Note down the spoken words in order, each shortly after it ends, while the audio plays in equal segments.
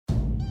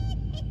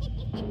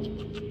Hey,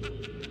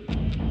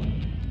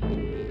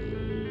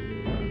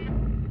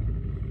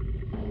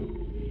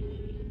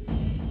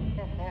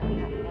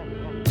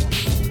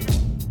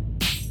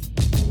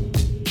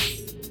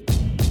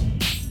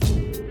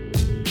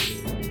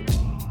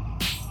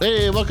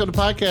 welcome to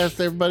podcast,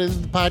 everybody. This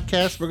is the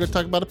podcast. We're going to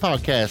talk about a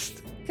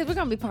podcast. Because we're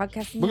going to be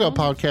podcasting. We're going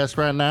to podcast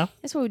right now.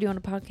 That's what we do on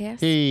a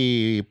podcast.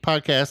 Hey,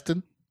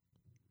 podcasting.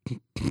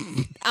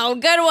 Oh,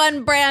 good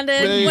one,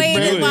 Brandon. Hey, Wait,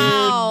 Brandon.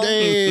 wow.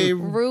 Hey.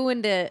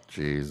 Ruined it.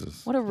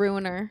 Jesus. What a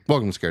ruiner.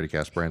 Welcome to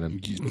Scaredycast,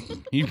 Brandon.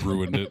 You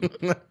ruined it.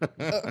 Oh,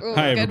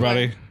 Hi, good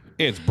everybody. one.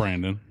 It's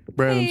Brandon.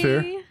 Brandon's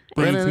Hey. here.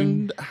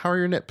 Brandon, how are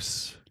your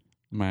nips?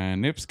 My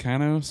nips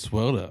kind of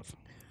swelled up,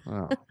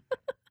 Oh.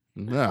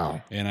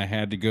 No. and I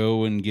had to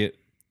go and get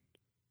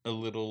a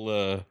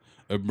little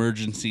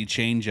emergency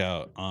change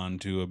out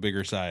onto a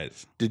bigger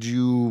size. Did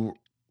you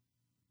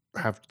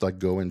have to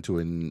go into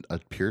a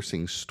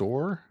piercing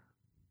store?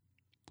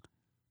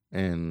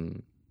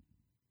 And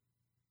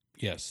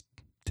Yes,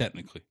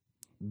 technically.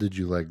 did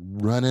you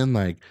run in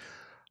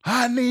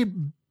I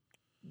need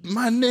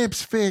my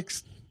nips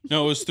fixed?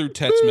 No, it was through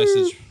text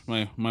message.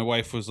 My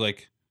wife was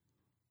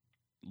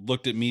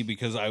looked at me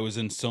because I was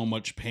in so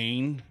much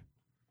pain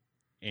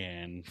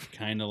and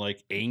kind of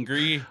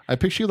angry. I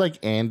picture you like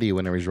Andy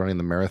whenever he's running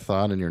the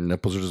marathon and your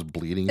nipples are just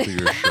bleeding through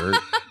your shirt.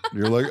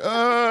 You're like,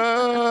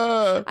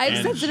 ah. I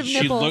have And sensitive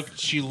nipples.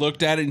 She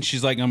looked at it and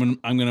she's like, I'm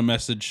gonna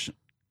message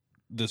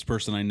this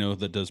person I know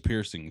that does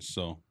piercings.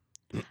 So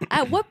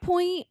At what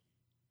point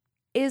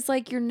is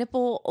your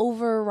nipple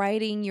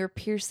overriding your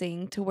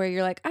piercing to where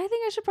you're like, I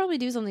think I should probably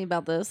do something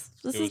about this.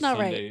 This is not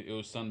right. It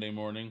was Sunday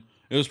morning.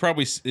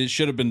 It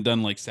should have been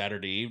done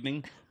Saturday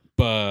evening,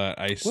 but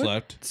I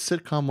slept. What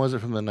sitcom was it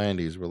from the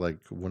 90s where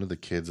one of the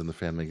kids in the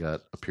family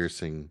got a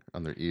piercing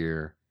on their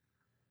ear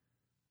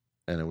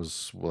and it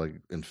was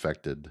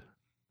infected?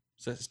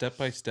 Is that Step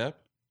by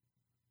Step?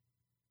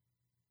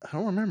 I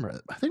don't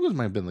remember. I think it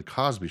might have been the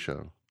Cosby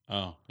Show.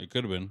 Oh, it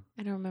could have been.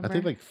 I don't remember.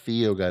 I think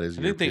Theo got his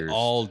I ear think they pierced.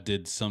 all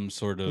did some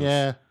sort of.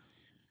 Yeah.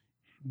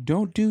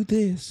 Don't do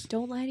this.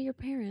 Don't lie to your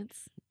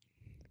parents.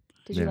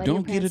 Did Yeah. you lie to your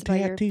Don't get a parents about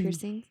your tattoo.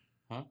 piercings?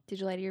 Huh? Did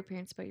you lie to your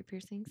parents about your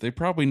piercings? They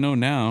probably know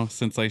now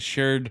since I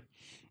shared.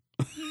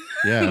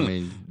 Yeah, I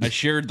mean, I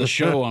shared the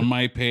show on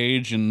my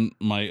page and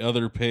my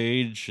other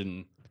page,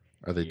 and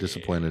are they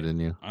disappointed in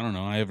you? I don't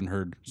know. I haven't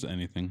heard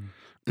anything.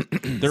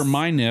 They're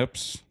my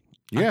nips.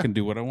 Yeah. I can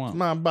do what I want.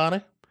 My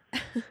body.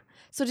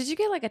 So did you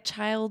get a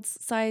child's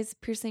size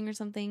piercing or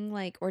something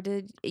or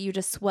did you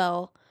just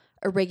swell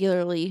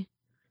irregularly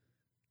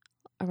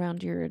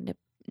around your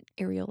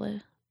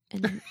areola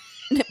and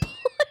nipple?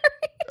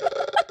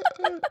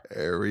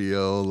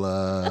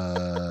 Areola.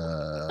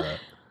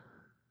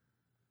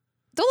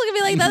 Don't look at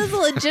me like that. Is a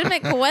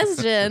legitimate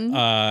question.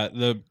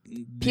 The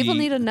People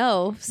need to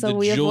know, so the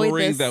we avoid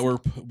jewelry this. that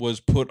was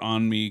put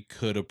on me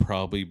could have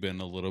probably been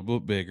a little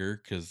bit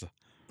bigger because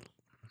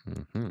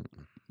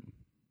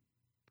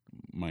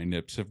my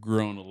nips have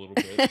grown a little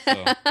bit.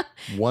 So.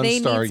 One They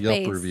star need Yelp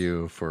space.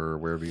 review for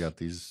wherever you got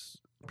these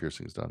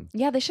piercings done.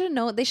 Yeah, they should have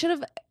known. They should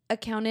have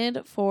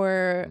accounted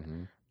for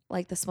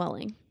Mhm. the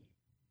swelling.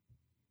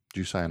 Did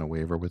you sign a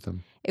waiver with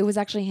him? It was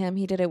actually him.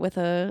 He did it with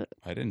a.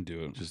 I didn't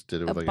do it. Just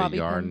did it A with a bobby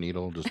yarn pin.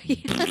 needle. Just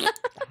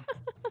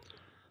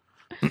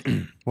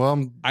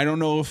well, I don't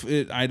know if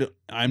it.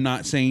 I'm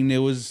not saying it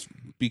was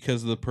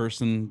because of the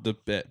person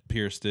that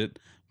pierced it.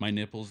 My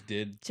nipples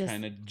did Just-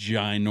 kind of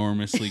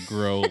ginormously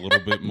grow a little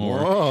bit more.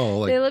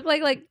 whoa, They look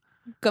like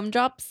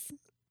gumdrops.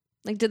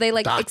 Did they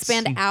Dots.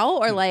 expand out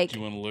or Do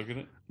you want to look at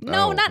it?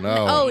 No, not no.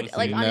 oh, Wanna see?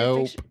 on your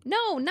Nope. picture.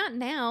 No, not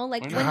now. Why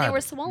When not? they God. were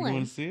You swollen.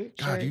 want to see it?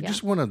 God, Sure, you yeah.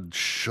 just want to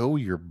show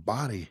your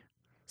body.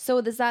 So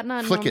is that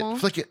not Flick normal? it,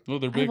 flick it. No,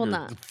 they're I bigger. will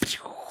not.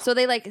 So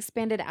they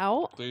expanded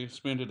out. They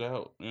spanned it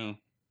out. Yeah,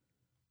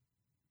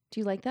 Do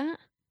you like that?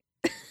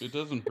 it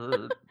doesn't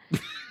hurt.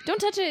 Don't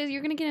touch it.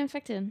 You're gonna get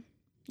infected.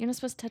 You're not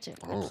supposed to touch it.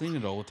 I've seen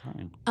it all the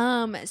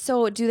time.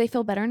 So do they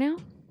feel better now?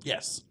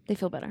 Yes, They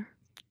feel better.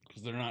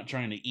 because they're not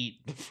trying to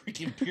eat the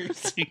freaking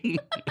piercing.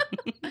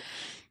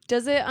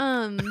 Does it?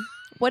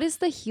 What is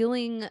the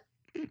healing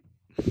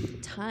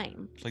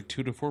time? It's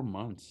 2 to 4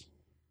 months.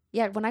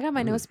 Yeah, when I got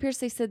my nose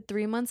pierced, they said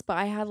 3 months, but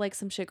I had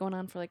some shit going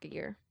on for a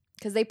year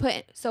because they put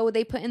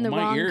in the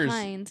Well, my wrong ears-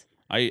 kind.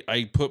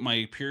 I put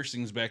my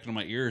piercings back into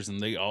my ears,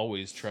 and they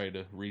always try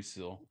to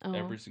reseal Oh.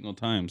 every single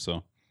time.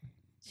 So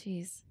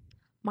Jeez,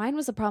 mine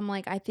was a problem.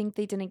 I think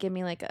they didn't give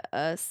me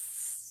a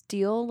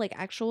steel,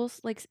 actual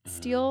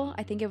steel.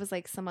 I think it was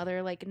some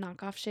other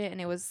knockoff shit,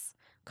 and it was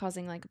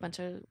causing a bunch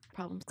of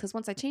problems. Because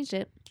once I changed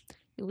it,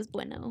 it was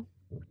bueno.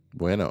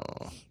 Bueno.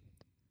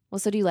 Well,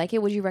 so do you like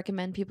it? Would you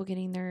recommend people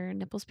getting their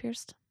nipples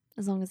pierced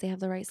as long as they have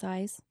the right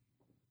size?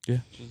 yeah,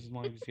 just as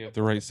long as you have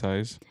the right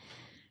size.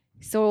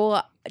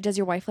 So, does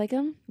your wife like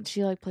them? Does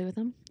she play with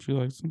them? She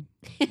likes them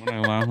when I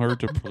allow her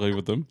to play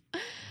with them.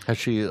 Has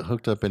she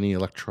hooked up any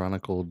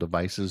electronical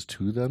devices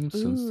to them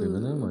since they've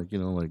been in? Ooh. To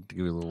give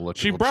you a little electrical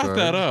She brought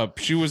that charge? up.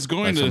 She was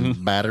going to.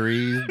 Some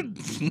battery.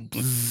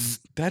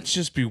 That'd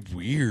just be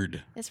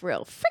weird. It's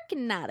real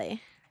freaking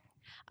naughty.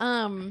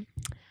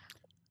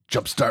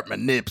 Jumpstart my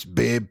nips,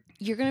 babe.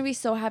 You're going to be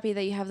so happy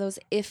that you have those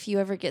if you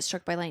ever get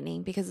struck by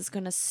lightning, because it's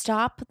going to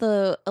stop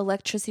the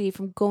electricity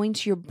from going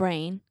to your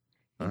brain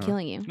and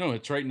killing you. No,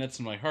 it's right next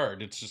to my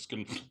heart. It's just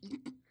going to...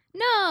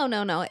 No.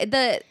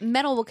 The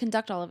metal will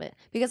conduct all of it,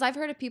 because I've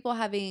heard of people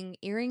having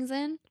earrings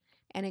in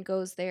and it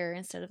goes there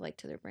instead of like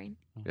to their brain.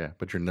 Yeah,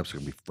 but your nips are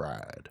going to be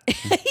fried.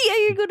 Yeah,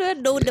 you're going to have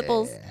no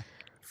nipples.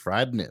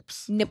 Fried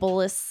nips.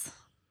 Nippleless.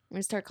 I'm going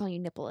to start calling you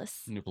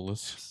Nippleless.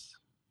 Nippleless.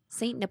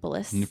 Saint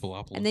Nippleless.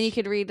 Nippleopolis. And then you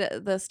could read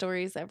the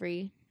stories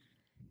every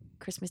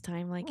Christmas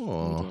time like you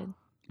did.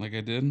 Like I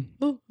did?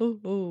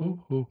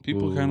 Oh.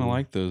 People kind of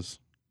like that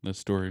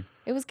story.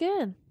 It was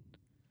good.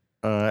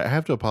 I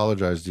have to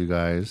apologize to you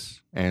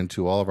guys and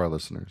to all of our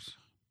listeners.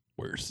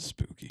 Where's the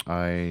spooky?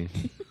 I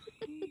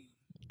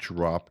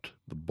dropped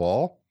the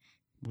ball.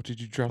 What did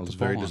you drop I was the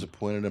ball very on?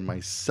 disappointed in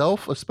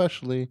myself,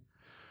 especially.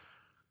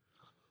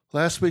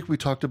 Last week we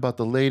talked about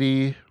the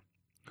lady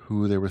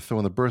who they were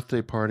throwing the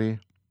birthday party,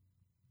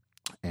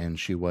 and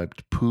she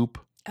wiped poop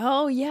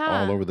Oh,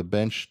 yeah. all over the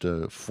bench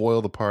to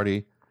foil the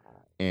party.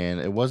 And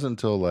it wasn't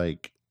until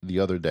like the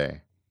other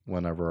day,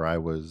 whenever I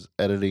was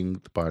editing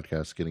the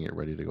podcast, getting it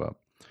ready to go up,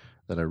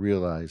 that I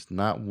realized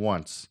not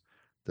once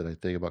did I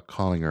think about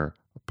calling her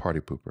a party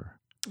pooper.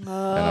 And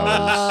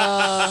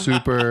I was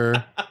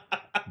super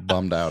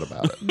bummed out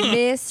about it.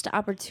 Missed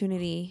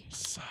opportunity.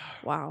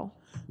 Wow.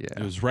 Yeah.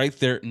 It was right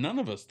there. None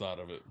of us thought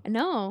of it.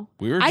 No.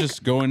 We were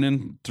just going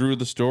in through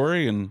the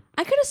story and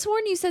I could have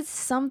sworn you said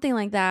something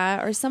like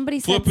that, or somebody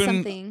said flipping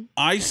something.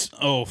 ice.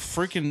 Oh,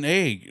 freaking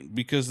egg!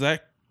 Because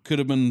that could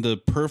have been the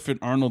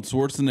perfect Arnold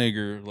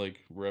Schwarzenegger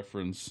like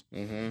reference.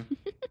 Mm-hmm.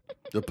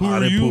 The Who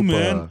party are you, pooper.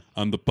 man?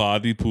 I'm the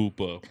party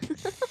pooper.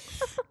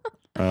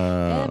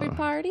 Every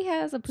party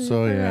has a pooper.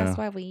 so, yeah. That's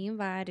why we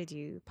invited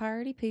you.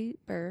 Party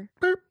pooper.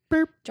 Burp,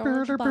 burp,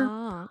 George burp, burp.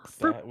 Box.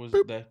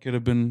 That could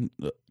have been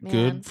Man.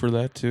 good for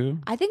that too.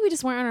 I think we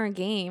just weren't on our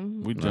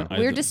game. We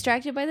We were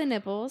distracted by the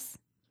nipples.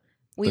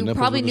 We nipples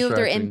probably were knew of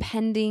their distracting.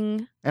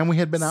 impending And we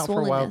had been out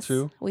for a while swollenness.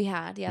 too. We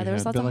had. Yeah, We there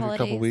was had lots Been of like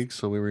holidays. a couple weeks,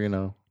 so we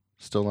were,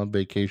 still on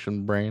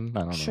vacation brain. I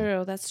don't know.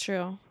 True, that's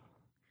true.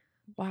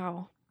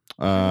 Wow.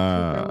 We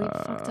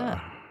fucked Uh,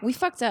 up. We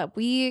fucked up.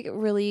 We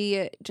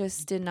really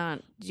just did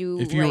not do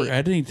If you right. were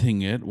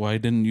editing it, why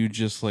didn't you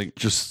just like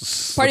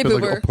just Party slip it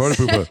like, pooper. "Oh, party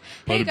pooper.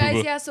 Hey Party guys,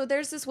 pooper. yeah, so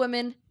there's this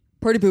woman.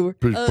 Party pooper.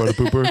 Party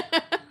pooper.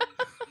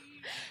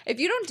 If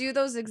you don't do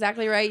those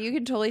exactly right, you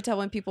can totally tell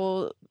when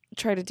people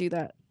try to do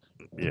that.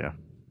 Yeah.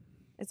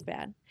 It's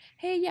bad.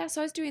 Hey, yeah,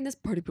 so I was doing this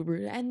party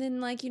pooper. And then,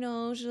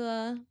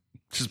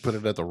 Just put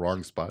it at the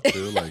wrong spot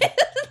too. Like,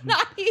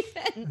 not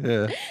even.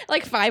 yeah.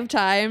 Like 5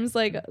 times,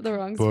 like the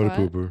wrong Party spot.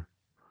 pooper.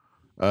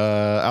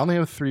 I only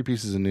have 3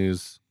 pieces of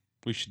news.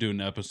 we should do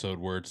an episode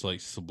where it's like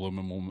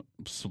subliminal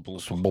Hamburger.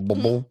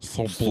 subliminal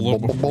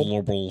Hamburger.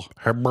 subliminal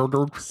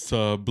Hamburger.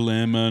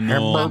 Subliminal.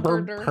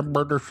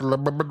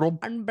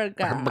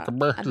 Hamburger.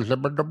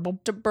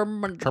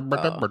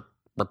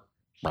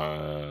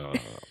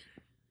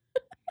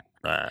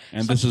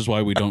 and this is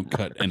why we don't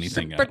cut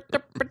anything out.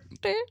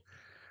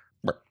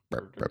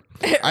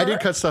 I did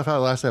cut stuff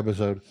out last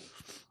episode.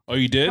 Oh,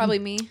 you did? Probably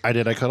me. I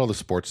did. I cut all the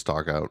sports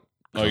talk out.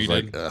 Oh, I was you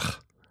like, did? ugh.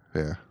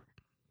 Yeah.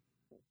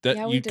 That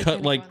Yeah, we you did cut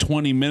kinda like fun.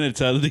 20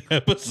 minutes out of the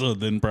episode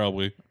then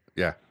probably.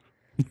 Yeah.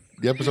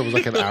 The episode was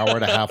like an hour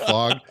and a half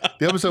long.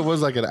 The episode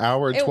was like an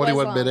hour and It was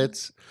 21 long.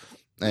 minutes.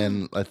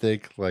 And I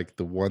think like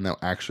the one that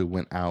actually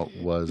went out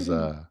was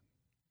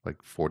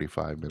like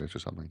 45 minutes or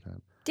something like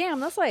that. Damn,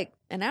 that's like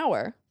an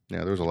hour.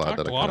 Yeah, there was a lot Talked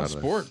that I a lot cut of out of it.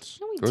 sports.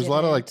 No, we There was a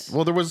lot of like, didn't.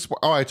 well, there was,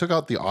 I took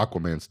out the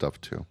Aquaman stuff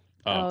too.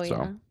 Oh, so,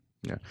 yeah.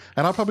 Yeah.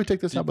 And I'll probably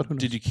take this out, but who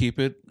knows? Did you keep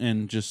it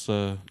and just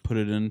put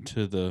it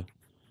into the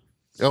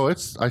Oh,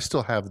 I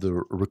still have the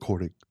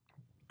recording.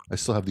 I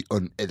still have the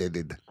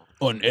unedited.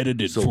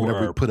 unedited So for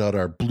whenever we our put out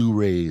our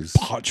Blu-rays.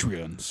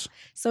 Patreons?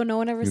 So no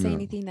one ever You say know.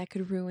 anything that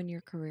could ruin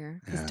your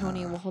career, because Yeah.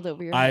 Tony will hold it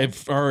over your head.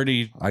 I've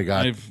already I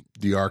got I've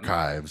the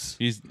archives.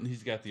 he's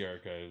got the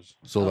archives.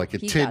 So Oh, like in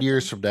he 10 got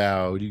years them. from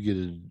now, when you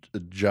get a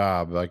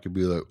job, I could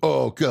be like,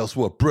 oh, guess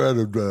what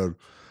Brandon did?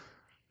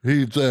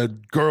 He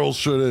said girls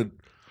shouldn't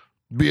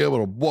be able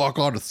to walk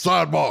on the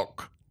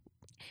sidewalk.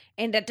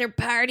 And that they're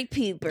party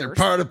They're poopers.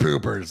 party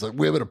poopers. Like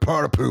women are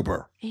party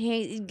pooper.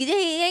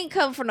 He ain't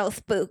come for no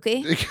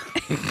spooky.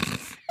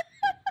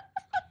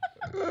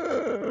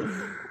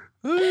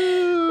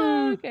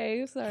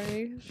 Okay,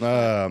 sorry.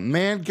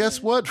 Man,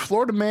 guess what?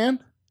 Florida man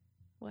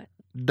What?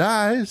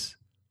 dies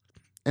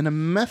in a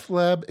meth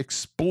lab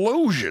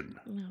explosion.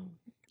 No.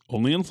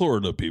 Only in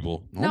Florida,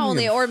 people. No,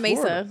 only in or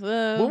Florida.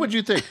 Mesa. What would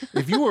you think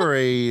if you were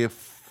a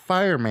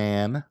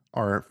fireman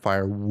or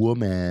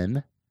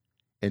firewoman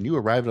and you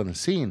arrived on the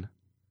scene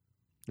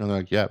and they're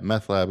like, yeah,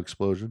 meth lab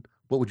explosion?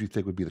 What would you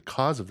think would be the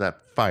cause of that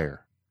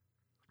fire?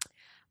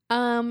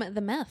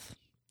 The meth.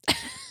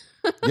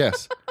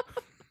 Yes.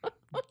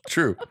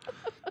 True.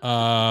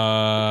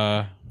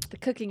 Uh The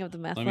cooking of the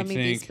meth. Let Let me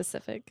me be think.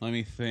 specific. let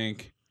me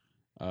think.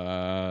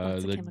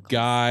 Lots of The chemicals.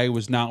 guy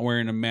was not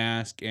wearing a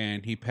mask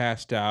and he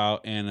passed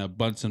out and a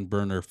Bunsen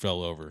burner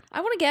fell over.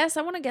 I want to guess.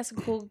 I want to guess a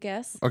cool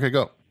guess. Okay,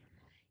 go.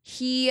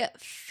 He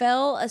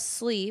fell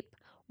asleep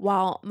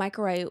while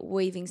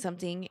microwaving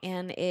something,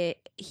 and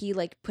he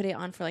like put it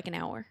on for like an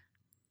hour.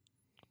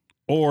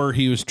 Or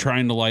he was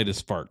trying to light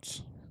his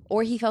farts.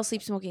 Or he fell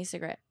asleep smoking a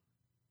cigarette.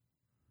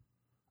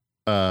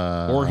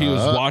 Or he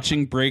was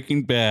watching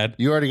Breaking Bad.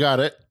 You already got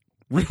it.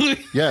 Really?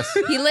 Yes.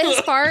 He lit his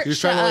fart. He was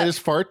trying to light his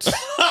farts.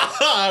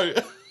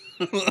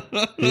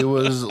 He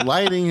was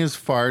lighting his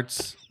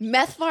farts.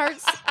 Meth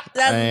farts.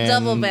 That's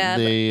double bad.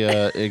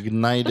 They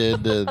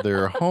ignited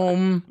their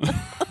home,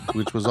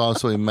 which was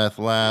also a meth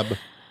lab.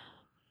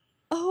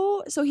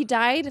 Oh, so he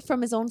died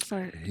from his own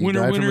fart. He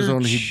died from his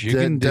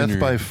own death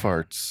by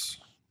farts.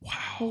 Wow.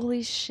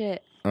 Holy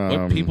shit.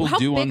 What people How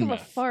do big on of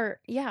meth. a fart?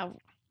 Yeah.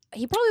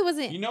 He probably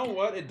wasn't. You know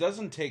what? It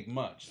doesn't take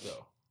much,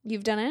 though.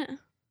 You've done it?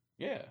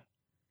 Yeah.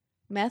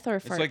 Meth or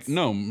farts? It's like,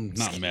 no,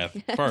 not meth.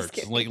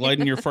 Farts. Like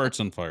lighting your farts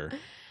on fire.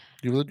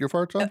 You lit your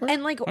farts on fire?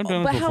 And like, I've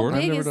done it but how before.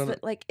 big I've never is done it?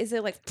 it. Like, is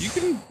it like? You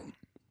can...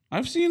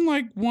 I've seen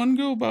like one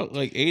go about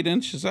like 8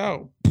 inches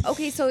out.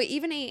 Okay, so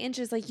even 8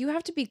 inches, like you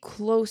have to be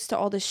close to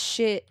all the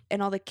shit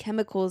and all the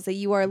chemicals that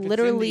you are If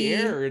literally.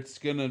 it's in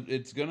the air,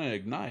 it's gonna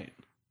ignite.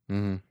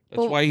 Mm-hmm.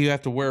 That's why you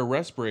have to wear a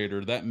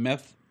respirator. That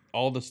meth,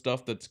 all the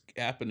stuff that's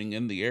happening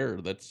in the air,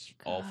 that's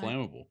all God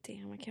flammable.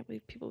 Damn, I can't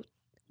believe people.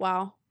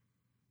 Wow,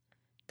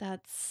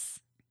 that's.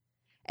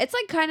 It's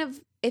like kind of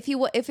if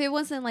it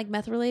wasn't like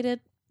meth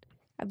related,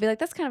 I'd be like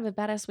that's kind of a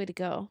badass way to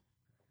go.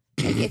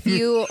 Like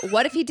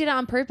what if he did it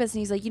on purpose and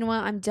he's like, you know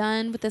what, I'm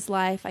done with this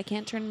life. I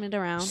can't turn it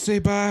around. Say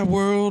bye,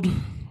 world.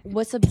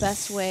 What's the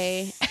best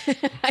way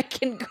I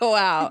can go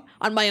out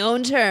on my own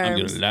I'm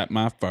terms? gonna light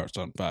my farts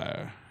on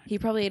fire. He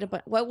probably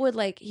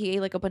ate he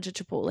ate like a bunch of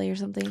Chipotle or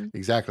something.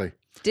 Exactly.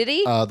 Did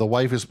he? The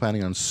wife is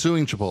planning on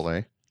suing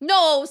Chipotle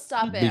No,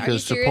 stop it. Are you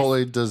because serious?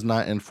 Chipotle does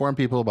not inform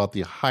people about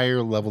the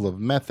higher level of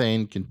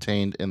methane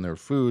contained in their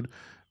food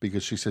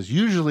because she says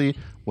usually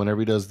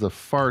whenever he does the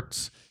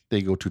farts,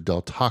 they go to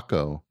Del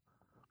Taco.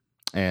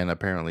 And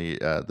apparently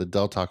the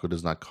Del Taco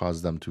does not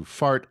cause them to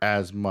fart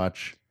as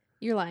much.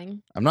 You're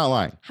lying. I'm not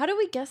lying. How do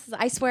we guess this?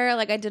 I swear,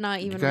 like I did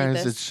not even You read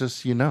guys, this. it's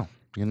just, you know.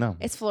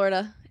 It's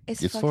Florida.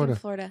 It's fucking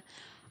Florida.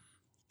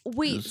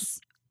 Wait,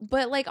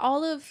 but like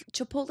all of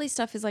Chipotle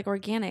stuff is like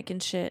organic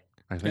and shit.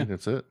 I think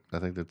that's it. I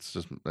think that's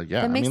just,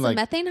 yeah. That makes the like,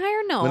 methane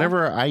higher? No.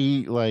 whenever I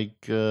eat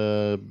like...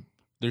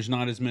 There's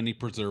not as many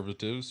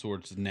preservatives, so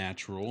it's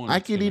natural. And I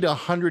it's could gonna- eat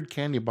 100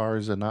 candy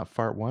bars and not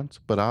fart once,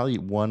 but I'll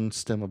eat one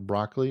stem of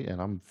broccoli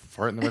and I'm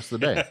farting the rest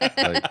of the day.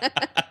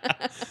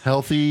 Like,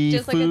 healthy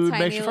Just like food a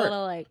tiny makes you fart.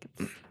 little like.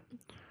 Is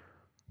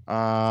that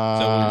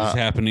what was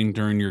happening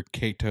during your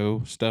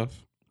keto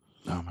stuff?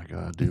 Oh my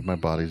god, dude, my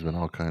body's been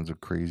all kinds of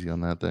crazy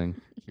on that thing.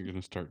 You're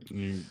gonna start.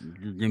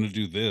 You're gonna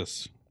do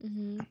this,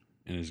 Mm-hmm.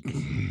 and it's.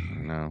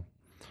 I know.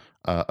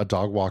 A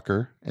dog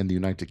walker in the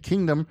United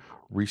Kingdom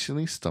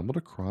recently stumbled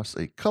across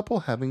a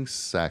couple having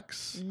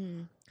sex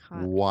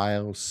Hot.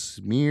 while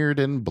smeared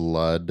in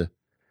blood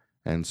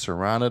and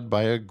surrounded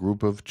by a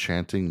group of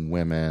chanting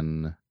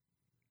women.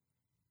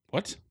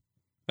 What?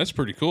 That's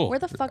pretty cool. Where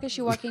the fuck is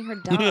she walking her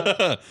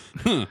dog?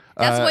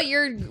 That's what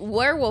your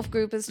werewolf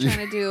group is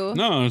trying to do.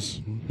 No, it's,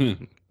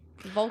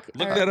 look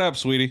that up,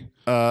 sweetie.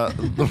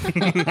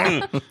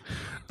 The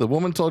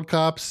woman told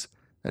cops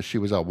that she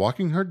was out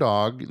walking her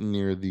dog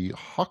near the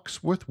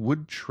Hawksworth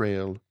Wood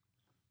Trail,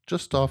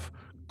 just off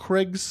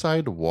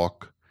Craigside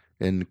Walk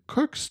in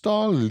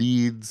Kirkstall,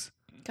 Leeds.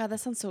 God, that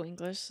sounds so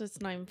English.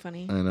 It's not even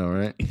funny. I know,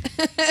 right?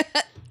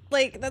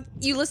 Like that,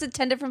 you listed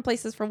 10 different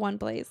places for one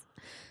place.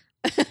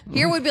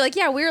 Here would be like,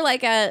 yeah, we were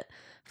like at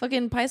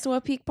fucking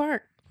Paisawa Peak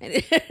Park.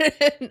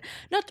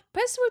 Not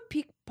Paisawa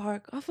Peak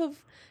Park, off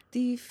of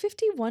the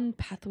 51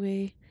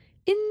 pathway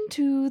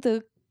into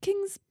the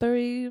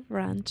Kingsbury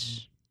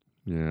Ranch.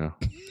 Yeah.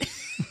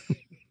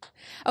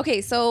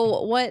 Okay,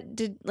 so what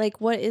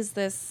is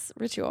this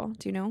ritual?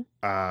 Do you know?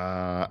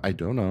 I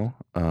don't know.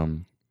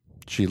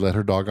 She let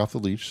her dog off the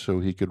leash so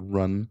he could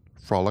run,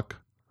 frolic,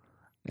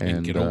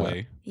 And get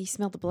away. He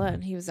smelled the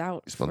blood. He was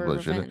out Smelled for the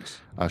blood, she did.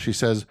 revenge. She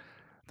says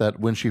that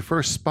when she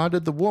first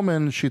spotted the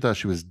woman, she thought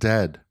she was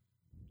dead.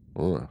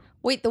 Ugh.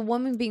 Wait, the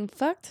woman being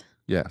fucked?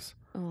 Yes.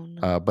 Oh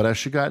no. But as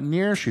she got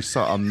near, she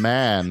saw a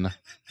man.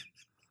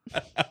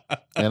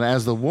 And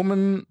as the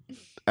woman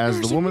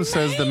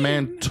says, the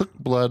man took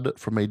blood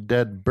from a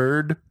dead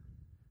bird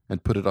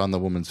and put it on the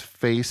woman's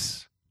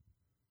face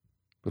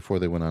before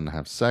they went on to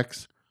have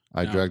sex.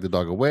 I dragged the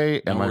dog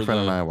away, and my friend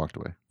and I walked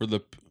away.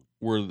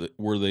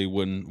 Were they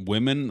when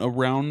women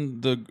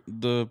around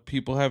the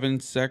people having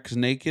sex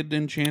naked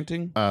and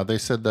chanting? They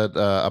said that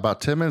about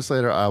 10 minutes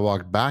later, I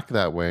walked back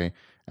that way,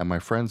 and my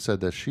friend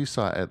said that she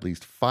saw at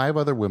least 5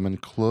 other women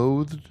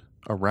clothed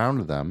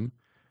around them,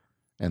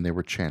 and they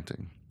were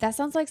chanting. That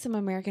sounds like some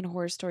American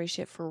Horror Story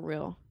shit for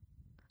real.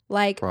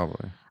 Like,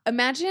 Probably.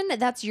 imagine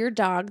that's your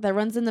dog that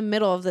runs in the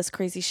middle of this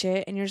crazy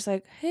shit, and you're just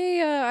like,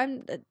 hey,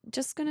 I'm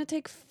just gonna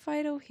take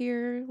Fido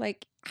here.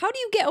 Like, how do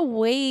you get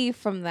away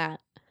from that?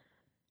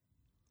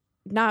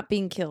 Not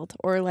being killed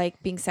or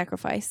like being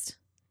sacrificed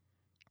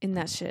in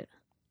that shit.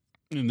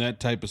 In that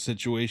type of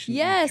situation? you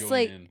Yes, join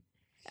like- in.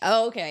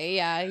 Oh, okay,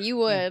 yeah, you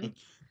would.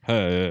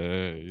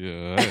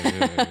 Hey,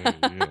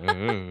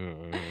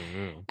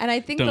 And I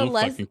think don't the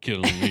less fucking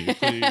kill me,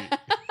 please.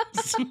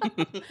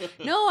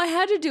 No, I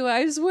had to do it.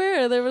 I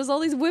swear. There was all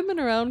these women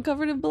around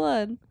covered in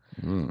blood.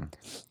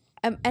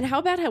 And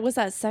how bad was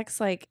that sex?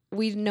 Like,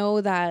 we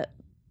know that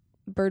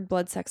bird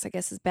blood sex, I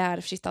guess, is bad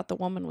if she thought the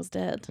woman was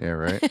dead. Yeah,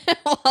 right.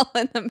 While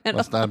in the middle.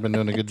 Must not have been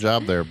doing a good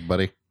job there,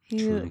 buddy.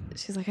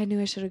 She's like, I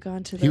knew I should have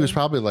gone to the... He was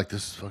probably like,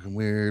 this is fucking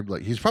weird.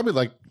 Like, he's probably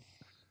like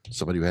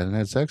somebody who hadn't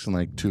had sex in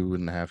like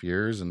 2.5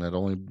 years and had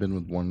only been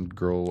with one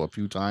girl a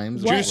few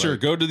times. Juicer, Like,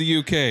 go to the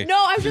UK. No,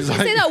 I was just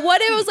gonna say that.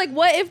 What if it was like,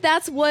 what if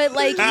that's what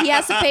like he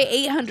has to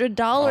pay $800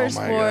 Oh my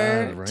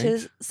for God, right?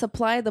 to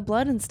supply the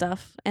blood and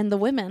stuff and the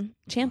women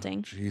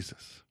chanting?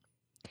 Jesus.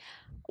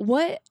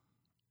 What?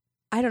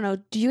 I don't know.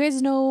 Do you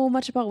guys know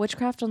much about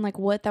witchcraft and like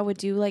what that would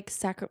do? Like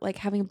like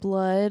having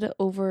blood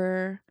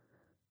over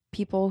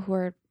people who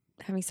are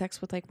having sex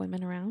with like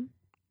women around?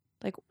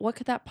 Like what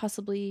could that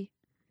possibly...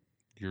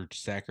 You're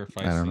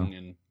sacrificing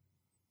and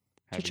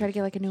to try to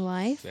get like a new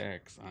life?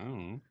 Sex. I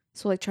don't know.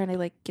 So like trying to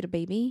like get a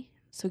baby?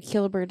 So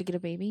kill a bird to get a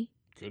baby?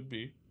 Could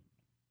be.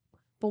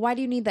 But why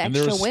do you need the And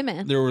extra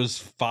women? There was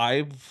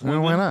 5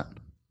 women. Well, why not?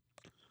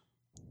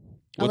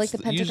 I like the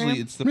pentagram? Usually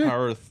it's the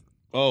power of...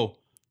 Oh,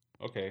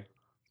 okay.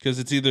 Because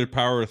it's either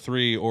power of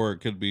 3 or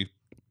it could be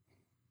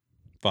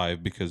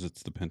 5 because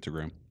it's the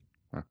pentagram.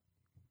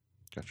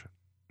 Gotcha.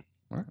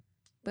 All right.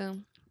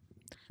 Boom.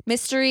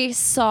 Mystery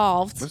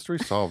solved. Mystery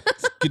solved.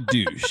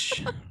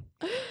 Skadoosh.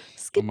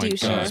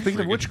 Skadoosh. God. Speaking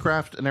of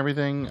witchcraft and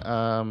everything,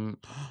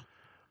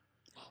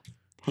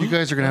 you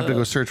guys are going to have to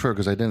go search for it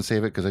because I didn't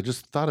save it because I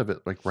just thought of it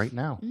like right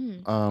now.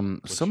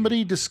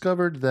 Somebody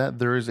discovered that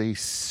there is a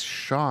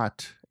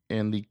shot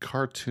in the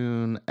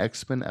cartoon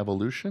X-Men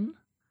Evolution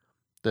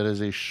that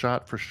is a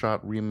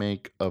shot-for-shot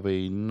remake of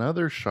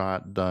another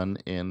shot done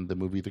in the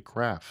movie The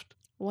Craft.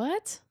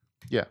 What?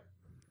 Yeah.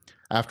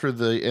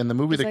 In the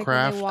movie It's The like when they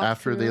Craft, walk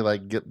after they through-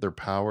 like get their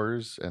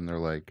powers and they're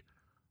like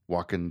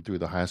walking through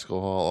the high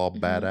school hall all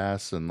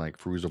badass and like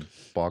Fairuza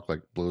Balk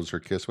like blows her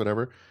kiss,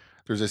 whatever.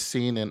 There's a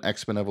scene in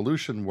X-Men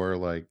Evolution where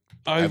like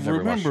I I've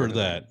never watched remember it,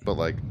 that. but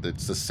like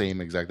it's the same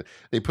exact.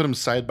 They put them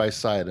side by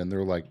side and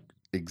they're like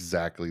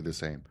exactly the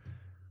same.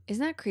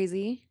 Isn't that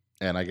crazy?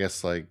 And I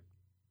guess like,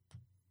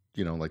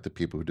 you know, like the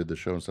people who did the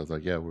show and stuff,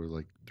 like, yeah, we're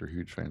like, they're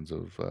huge fans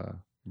of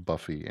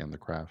Buffy and The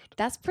Craft.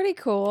 That's pretty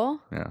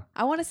cool. Yeah.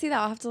 I want to see that.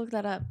 I'll have to look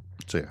that up.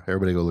 So yeah,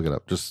 everybody go look it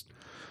up. Just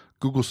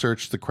Google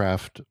search The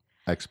Craft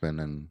X-Men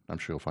and I'm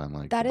sure you'll find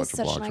like That a is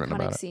bunch of such blogs an written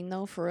about iconic it. scene,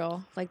 though, for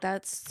real. Like,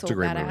 that's so a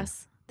great movie.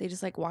 badass. They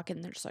just like walk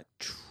in, they're just like,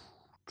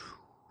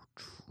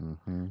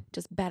 Mm-hmm.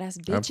 just badass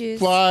I'm bitches.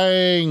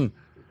 flying.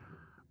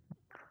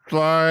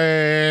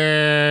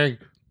 Flying.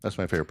 That's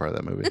my favorite part of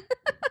that movie.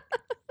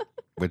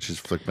 When she's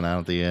flipping out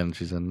at the end,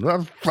 she's in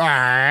the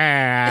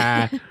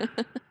fire.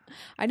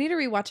 I need to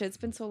rewatch it. It's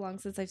been so long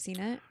since I've seen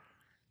it.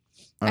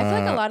 I feel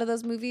like a lot of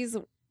those movies,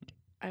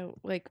 I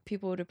like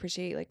people would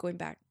appreciate like going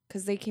back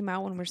because they came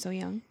out when we're so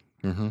young.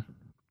 Mm-hmm.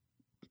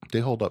 They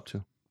hold up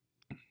too.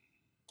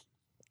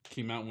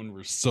 Came out when we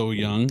were so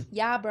young.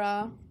 Yeah,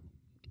 bro.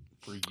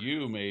 For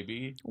you,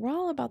 maybe. We're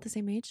all about the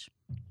same age.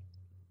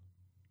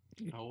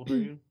 How old are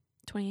you?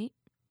 28.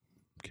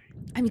 Okay.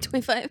 I mean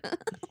 25. I'm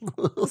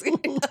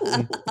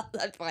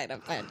fine.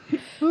 I'm fine.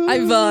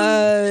 I'm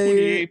fine.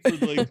 28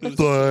 for like this.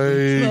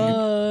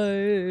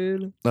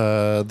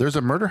 Fine. There's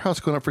a murder house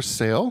going up for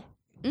sale.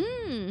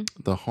 Mm.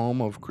 The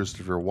home of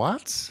Christopher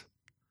Watts.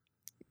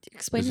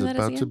 Explain This who is that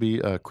is about to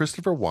again. be.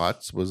 Christopher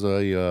Watts was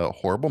a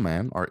horrible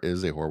man, or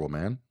is a horrible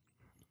man.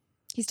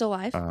 He's still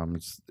alive.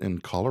 It's in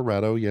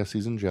Colorado. Yes,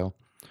 he's in jail.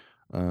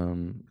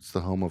 It's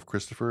the home of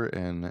Christopher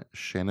and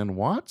Shannon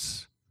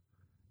Watts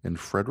in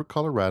Frederick,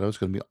 Colorado. It's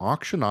going to be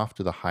auctioned off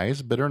to the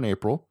highest bidder in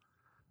April.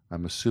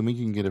 I'm assuming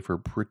you can get it for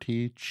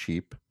pretty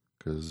cheap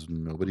because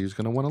nobody's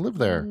going to want to live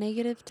there.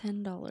 Negative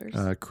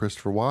 $10.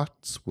 Christopher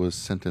Watts was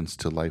sentenced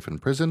to life in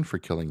prison for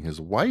killing his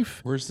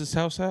wife Where's this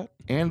house at?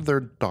 and their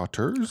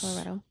daughters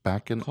Colorado.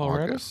 back in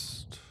Colorado?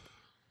 August.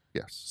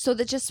 Yes. So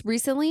that just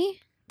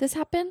recently this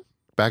happened?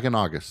 Back in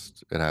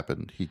August, it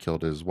happened. He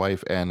killed his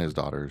wife and his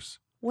daughters.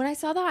 When I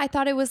saw that, I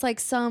thought it was like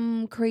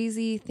some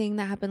crazy thing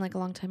that happened like a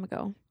long time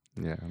ago.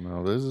 Yeah,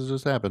 no, this has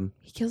just happened.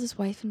 He kills his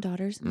wife and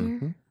daughters in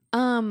there.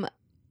 Mhm.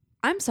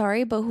 I'm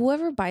sorry, but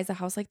whoever buys a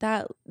house like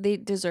that, they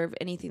deserve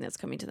anything that's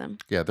coming to them.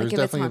 Yeah, there's Like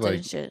if it's definitely haunted like,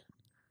 and shit.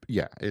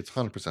 yeah, it's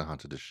 100%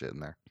 haunted as shit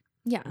in there.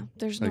 Yeah,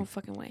 there's no Like-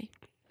 fucking way.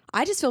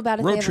 I just feel bad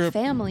if Road they have a trip.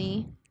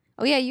 family.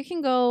 Oh yeah, you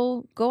can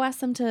go ask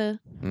them to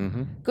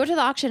Mm-hmm. go to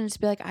the auction and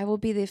just be like, I will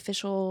be the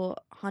official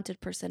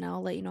haunted person.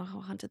 I'll let you know how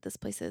haunted this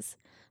place is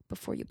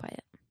before you buy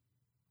it.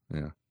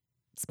 Yeah.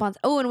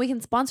 Oh, and we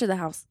can sponsor the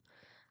house.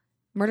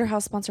 Murder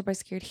House sponsored by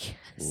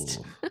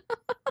Scaredycast.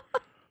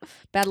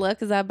 Bad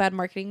luck? Is that bad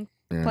marketing?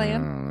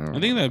 Plan? I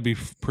think that'd be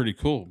pretty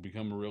cool.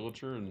 Become a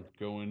realtor and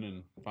go in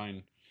and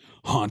find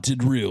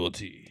haunted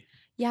realty.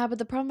 Yeah, but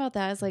the problem about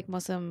that is like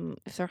most of them,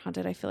 if they're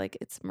haunted, I feel like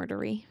it's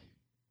murdery,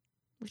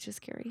 which is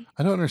scary.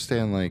 I don't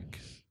understand, like,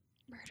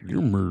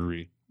 You're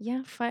murdery.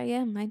 Yeah, I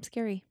am. I'm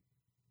scary.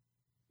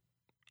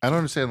 I don't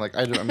understand. Like,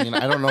 I mean,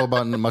 I don't know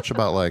about much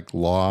about like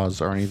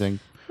laws or anything.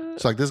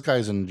 So like, this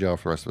guy's in jail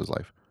for the rest of his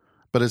life,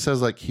 but it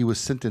says like he was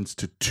sentenced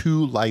to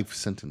 2 life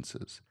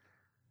sentences.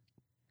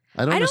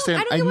 I don't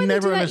understand. I don't get why they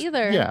do that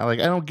either. Yeah, like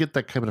I don't get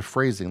that kind of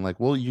phrasing. Like,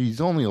 well,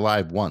 he's only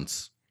alive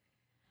once.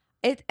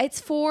 It's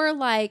for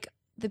like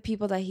the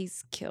people that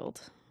he's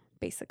killed,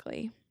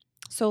 basically.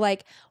 So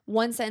like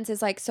one sentence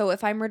is like, so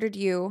if I murdered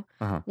you,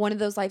 one of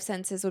those life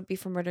sentences would be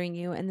for murdering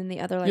you, and then the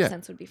other life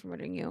sentence would be for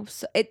murdering you.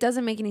 So it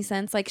doesn't make any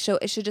sense. Like,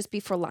 it should just be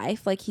for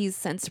life. Like he's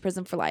sentenced to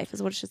prison for life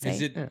is what it should say.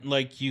 Is it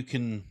like you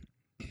can?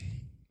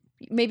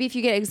 Maybe if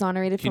you get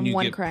exonerated from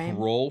one crime,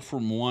 parole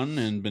from one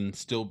and then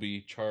still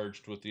be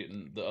charged with the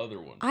other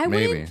one. I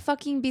wouldn't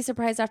fucking be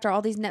surprised after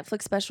all these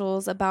Netflix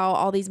specials about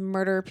all these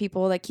murder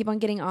people that keep on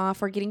getting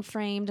off or getting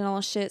framed and all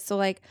this shit. So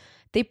like.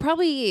 They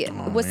probably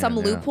was some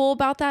loophole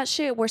about that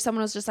shit where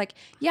someone was just like,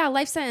 yeah,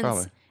 life sentence.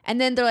 Probably. And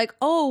then they're like,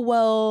 oh,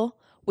 well,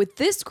 with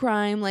this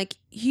crime, like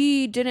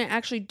he didn't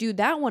actually do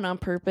that one on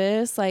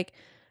purpose. Like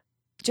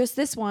just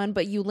this one,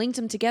 but you linked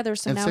them together.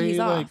 So now he's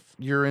off. Like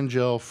you're in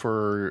jail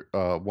for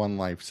 1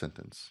 life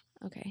sentence.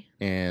 Okay.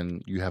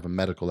 And you have a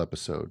medical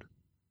episode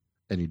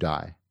and you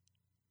die.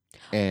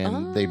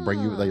 And they bring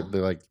you, they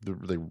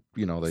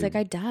it's like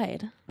I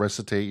died.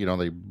 Resuscitate,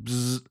 they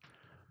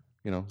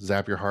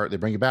zap your heart. They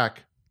bring you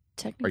back.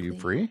 Are you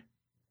free?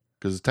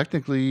 Because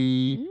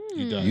technically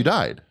you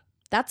died.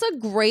 That's a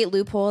great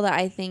loophole that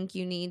I think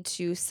you need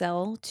to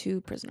sell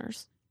to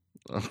prisoners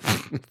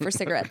for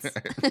cigarettes.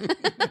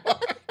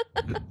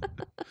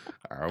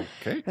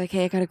 Okay. Like,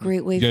 hey, I got a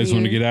great way for you. You guys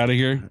want to get out of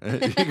here?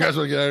 You guys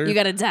want to get out of here? You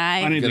got to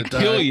die. I need to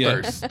kill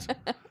you first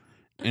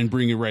and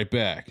bring you right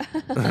back.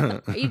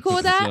 Are you cool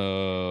with that?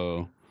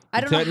 So...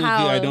 I don't know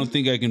how. I don't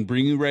think I can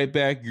bring you right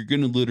back. You're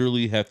going to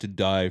literally have to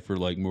die for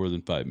like more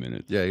than 5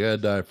 minutes. Yeah, you got to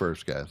die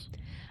first, guys.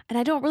 And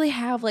I don't really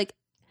have like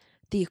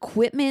the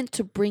equipment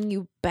to bring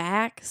you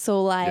back.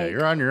 So like, yeah,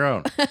 you're on your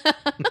own.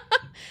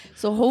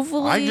 So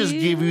hopefully, I just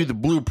give you the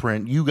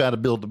blueprint. You got to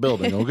build the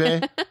building,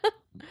 okay?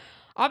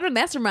 I'm the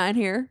mastermind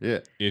here. Yeah.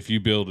 If you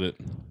build it,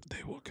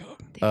 they will come.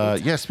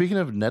 Yeah. Speaking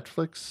of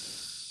Netflix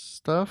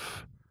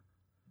stuff,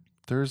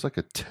 there's like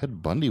a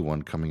Ted Bundy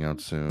one coming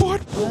out soon.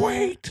 But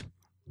wait.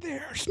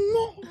 There's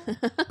more.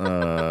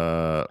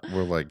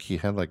 Where like he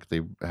had like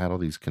they had all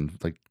these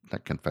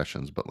not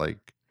confessions, but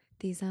like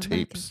these are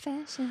tapes.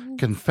 My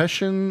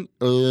confessions.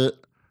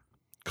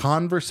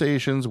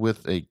 Conversations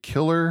with a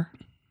killer.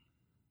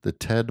 The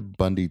Ted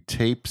Bundy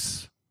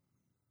tapes.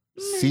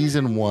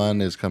 Season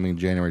 1 is coming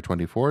January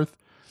 24th.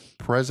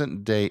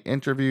 Present day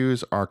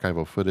interviews,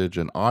 archival footage,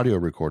 and audio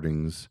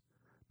recordings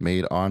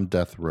made on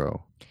death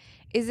row.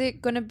 Is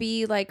it going to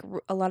be like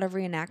a lot of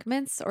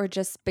reenactments or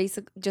just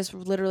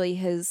literally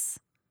his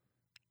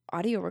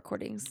audio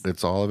recordings?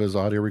 It's all of his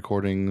audio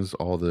recordings,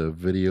 all the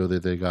video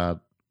that they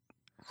got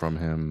from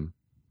him.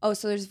 Oh,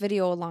 so there's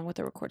video along with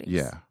the recordings.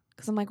 Yeah.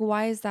 Because I'm like,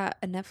 why is that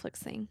a Netflix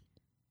thing?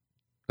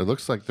 It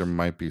looks like there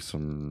might be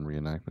some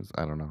reenactments.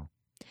 I don't know.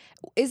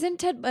 Isn't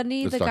Ted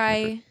Bundy the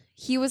guy?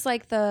 He was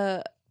like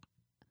the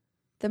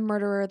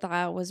murderer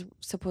that was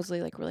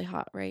supposedly like really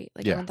hot, right?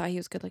 Like everyone thought he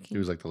was good looking. He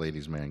was like the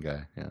ladies' man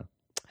guy. Yeah.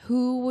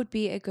 Who would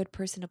be a good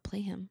person to play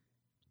him?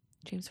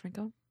 James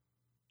Franco?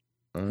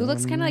 Who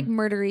looks kind of like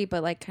murdery,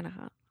 but like kind of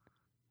hot.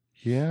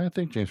 Yeah, I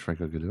think James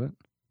Franco could do it.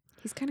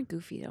 He's kind of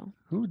goofy though.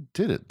 Who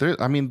did it?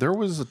 There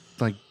was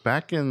like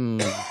back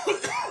in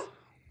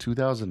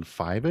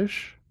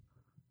 2005-ish,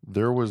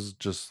 there was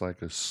just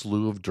like a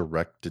slew of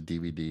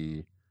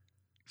direct-to-DVD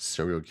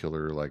serial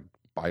killer like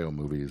bio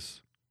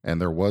movies.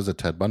 And there was a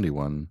Ted Bundy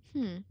one.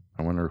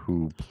 I wonder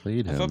who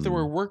played him. I thought they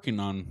were working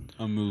on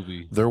a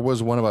movie. There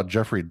was one about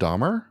Jeffrey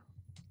Dahmer,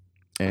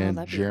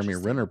 and Jeremy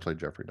Renner played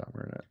Jeffrey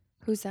Dahmer in it.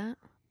 Who's that?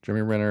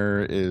 Jeremy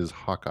Renner is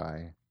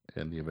Hawkeye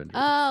in the Avengers.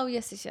 Oh,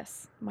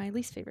 yes. My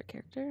least favorite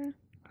character.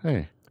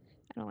 Hey.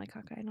 I don't like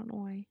Hawkeye. I don't know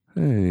why.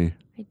 Hey.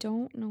 I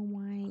don't know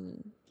why.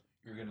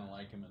 You're going to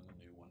like him in the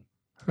new one.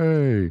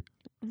 Hey.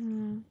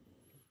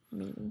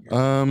 Maybe.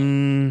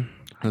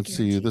 Let's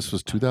see. This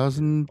was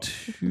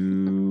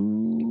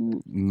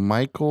 2002.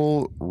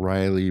 Michael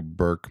Riley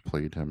Burke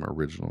played him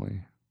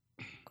originally.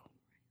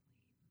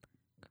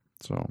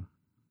 So,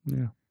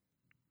 yeah.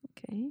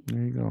 Okay.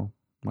 There you go,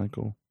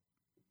 Michael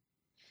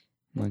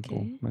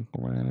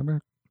Riley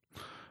Burke.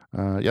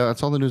 Yeah,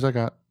 that's all the news I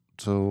got.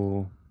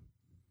 So,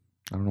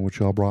 I don't know what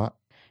y'all brought.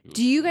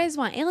 Do you guys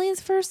want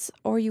aliens first,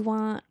 or you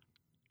want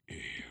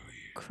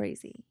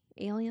crazy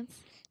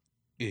aliens?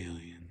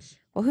 Aliens.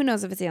 Well, who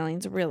knows if it's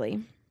aliens,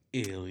 really?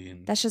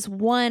 Aliens. That's just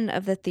one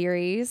of the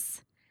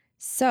theories.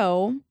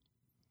 So,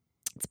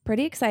 it's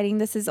pretty exciting.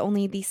 This is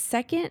only the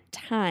second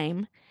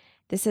time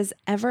this has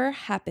ever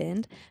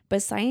happened,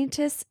 but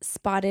scientists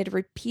spotted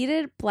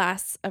repeated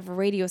blasts of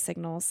radio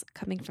signals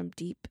coming from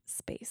deep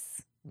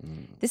space.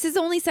 This is the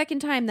only second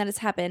time that it's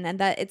happened, and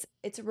that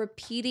it's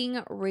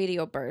repeating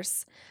radio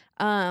bursts.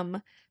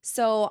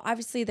 So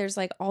obviously there's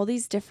like all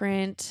these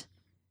different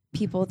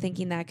people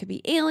thinking that it could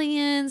be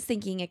aliens,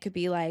 thinking it could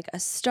be like a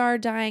star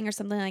dying or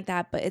something like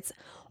that, but it's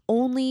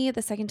only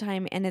the second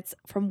time, and it's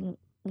from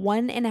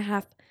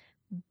 1.5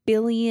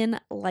 billion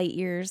light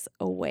years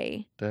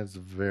away. That's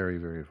very,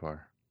 very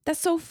far. That's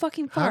so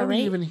fucking far, How do we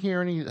right? even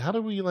hear any? How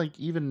do we like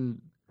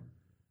even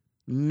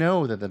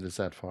know that is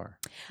that far?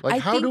 Like, I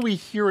how do think- we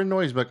hear a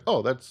noise? Like,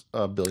 oh, that's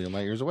a billion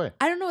light years away.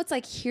 I don't know. It's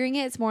like hearing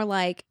it. It's more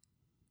like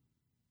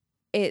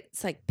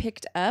it's like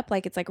picked up,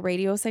 like it's like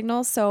radio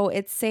signals. So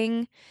it's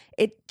saying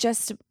it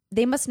just,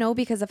 they must know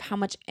because of how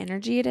much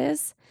energy it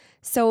is.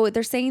 So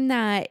they're saying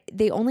that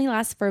they only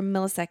last for a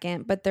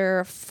millisecond, but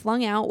they're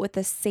flung out with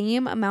the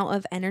same amount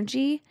of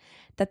energy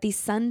that the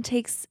sun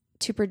takes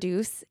to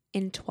produce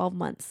in 12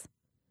 months.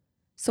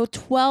 So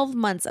 12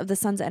 months of the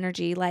sun's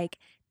energy, like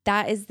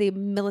that is the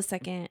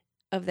millisecond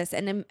of this.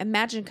 And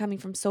imagine coming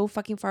from so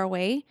fucking far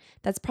away,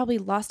 that's probably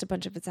lost a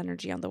bunch of its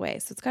energy on the way.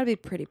 So it's got to be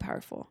pretty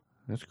powerful.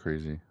 That's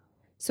crazy.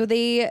 So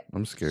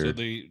I'm scared. So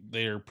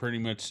they are pretty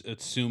much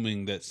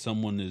assuming that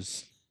someone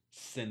is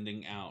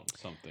sending out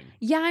something.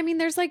 Yeah, I mean,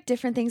 there's like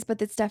different things, but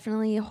it's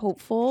definitely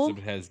hopeful. So if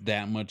it has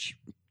that much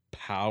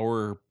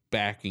power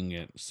backing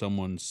it,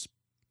 someone's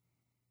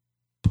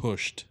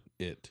pushed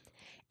it.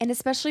 And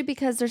especially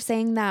because they're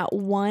saying that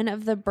one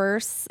of the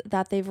bursts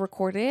that they've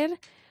recorded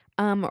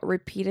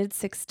repeated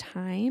 6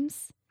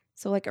 times.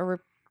 So like a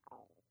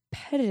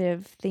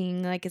repetitive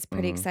thing, like it's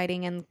pretty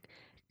exciting and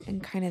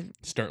kind of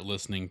Start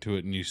listening to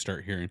it and you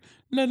start hearing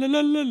la la la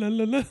la la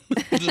la la.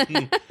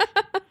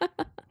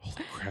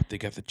 Holy crap, they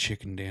got the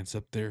chicken dance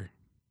up there.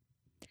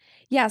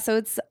 Yeah, so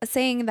it's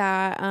saying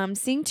that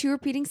seeing 2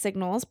 repeating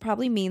signals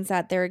probably means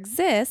that there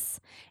exists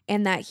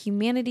and that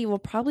humanity will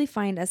probably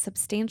find a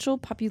substantial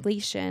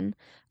population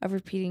of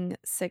repeating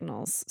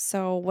signals.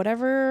 So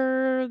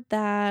whatever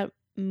that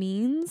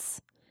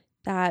means,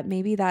 that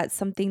maybe that's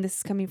something, this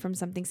is coming from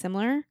something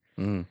similar.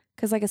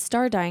 Because like a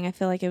star dying, I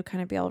feel like it would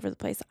kind of be all over the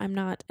place. I'm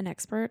not an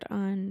expert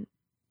on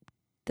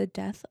the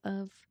death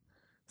of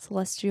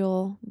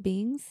celestial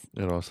beings.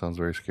 It all sounds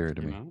very scary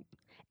to me.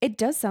 It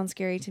does sound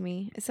scary to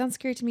me. It sounds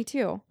scary to me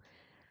too.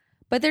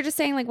 But they're just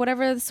saying like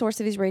whatever the source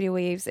of these radio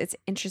waves, it's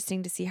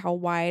interesting to see how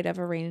wide of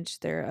a range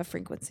there of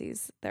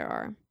frequencies there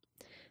are.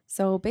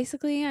 So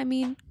basically, I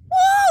mean,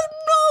 whoa,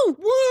 no,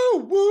 Woo,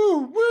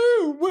 woo,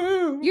 woo,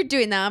 woo. you're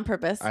doing that on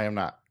purpose. I am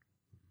not.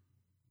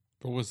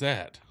 What was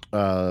that?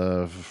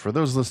 For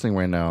those listening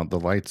right now, the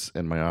lights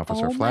in my office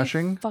are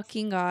flashing. My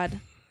fucking God.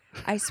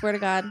 I swear to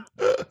God.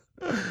 I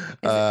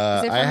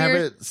from have your-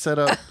 it set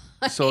up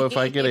so if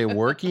I get a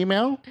work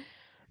email,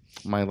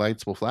 my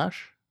lights will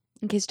flash.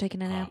 In case you're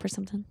taking a nap or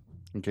something.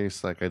 In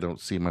case like I don't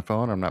see my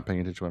phone, I'm not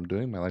paying attention to what I'm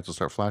doing, my lights will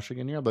start flashing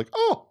in here. I'll be like,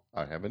 oh,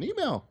 I have an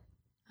email.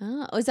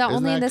 Oh, is that Isn't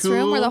only in that this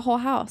room or cool? the whole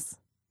house?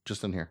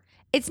 Just in here.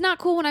 It's not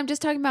cool when I'm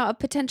just talking about a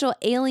potential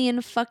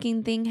alien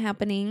fucking thing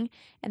happening,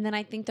 and then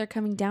I think they're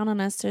coming down on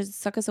us to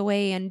suck us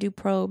away and do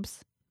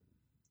probes.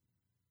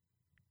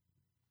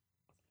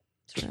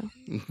 It's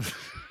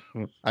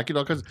real. I can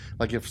all kinds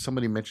like if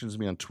somebody mentions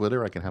me on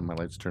Twitter, I can have my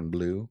lights turn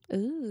blue.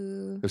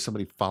 Ooh, If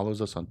somebody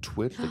follows us on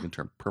Twitch, they can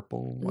turn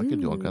purple. I can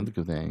do all kinds of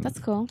good things. that's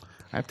cool.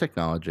 I have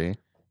technology.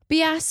 But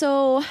yeah,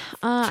 so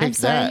I'm Take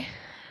sorry. that,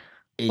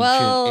 ancient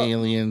Well-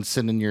 alien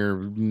sending your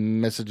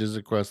messages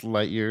across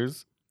light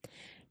years.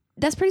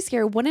 That's pretty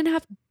scary.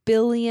 1.5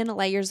 billion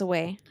light years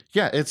away.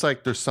 Yeah, it's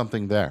like there's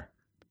something there.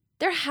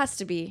 There has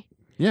to be.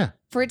 Yeah.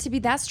 For it to be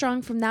that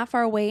strong from that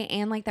far away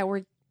and like that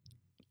we're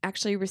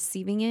actually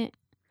receiving it.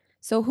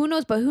 So who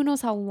knows, but who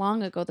knows how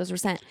long ago those were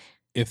sent.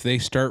 If they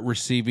start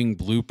receiving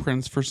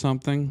blueprints for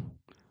something,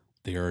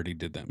 they already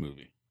did that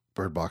movie.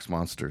 Bird Box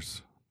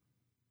Monsters.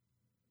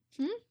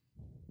 Hmm?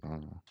 I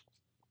don't know.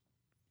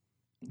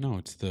 No,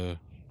 it's the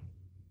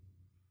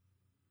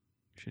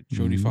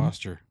Jodie Mhm.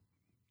 Foster.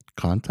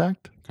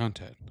 Contact?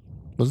 Contact.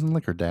 Wasn't it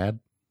like her dad?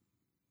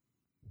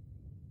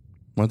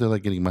 Weren't they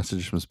like getting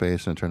messages from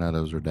space and it turned out it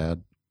was her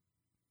dad?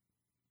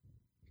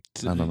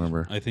 I don't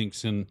remember. I think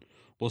sending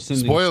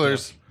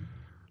Spoilers. stuff-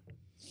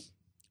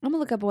 I'm gonna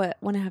look up what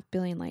 1.5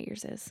 billion light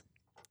years is.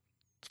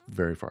 It's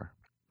very far.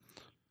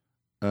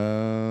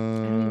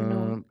 even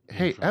know.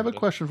 Hey, I have a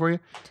question for you.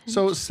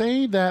 So,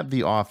 say that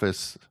The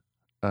Office,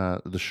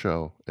 the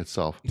show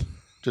itself,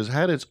 just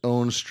had its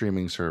own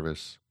streaming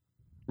service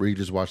where you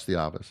just watch The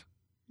Office.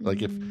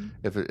 Like if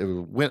it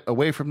went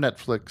away from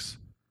Netflix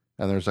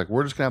and there's like,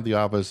 we're just gonna have The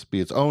Office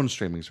be its own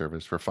streaming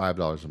service for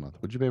 $5 a month,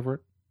 would you pay for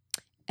it?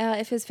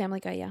 If his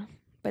Family Guy, yeah,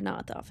 but not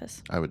at The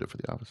Office. I would do it for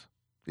The Office,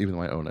 even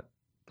though I own it.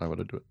 I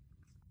would do it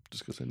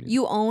just because I need.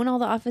 You own all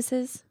the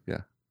offices?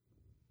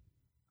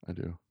 I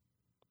do.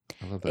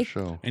 I love that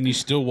show. And you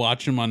still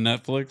watch them on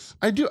Netflix?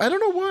 I do. I don't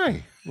know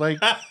why. Like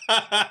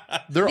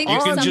they're Think You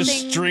it's can on. just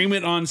something- stream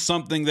it on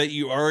something that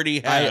you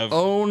already I have.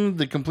 own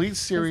the complete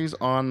series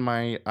on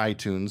my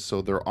iTunes,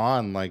 so they're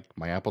on like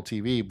my Apple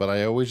TV. But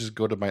I always just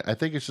go to my. I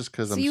think it's just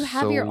because So I'm. you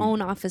have your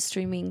own office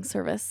streaming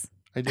service.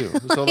 I do.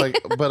 So like,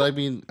 but I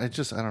mean, I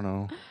don't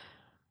know.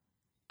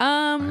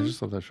 I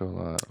just love that show a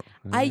lot.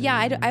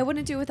 I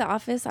wouldn't do it with The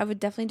Office. I would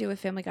definitely do it with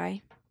Family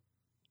Guy.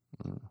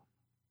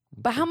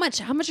 But how much?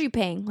 How much are you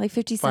paying? Like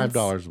 50 cents?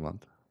 $5 a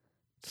month.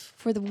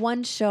 For the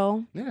one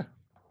show? Yeah.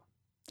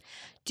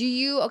 Do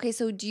you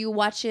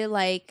watch it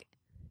like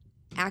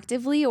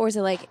actively, or is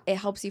it like it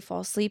helps you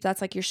fall asleep?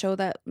 That's like your show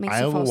that makes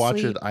I you fall will watch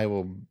asleep. it. I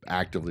will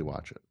actively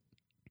watch it.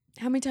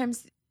 How many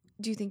times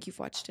do you think you've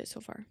watched it so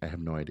far? I have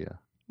no idea.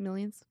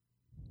 Millions?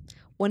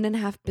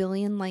 1.5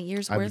 billion light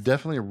years I've worth?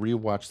 definitely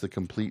rewatched the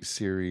complete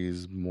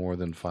series more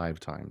than 5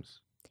 times.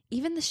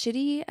 Even the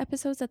shitty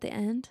episodes at the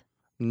end?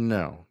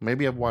 No,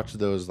 maybe I've watched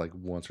those like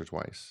once or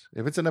twice.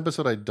 If it's an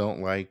episode I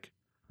don't like,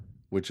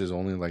 which is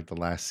only like the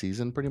last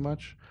season pretty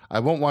much, I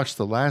won't watch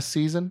the last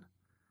season,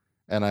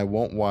 and I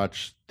won't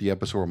watch the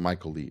episode where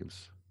Michael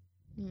leaves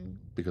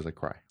because I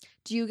cry.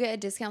 Do you get a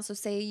discount? So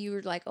say you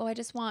were like, oh, I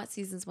just want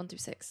seasons 1 through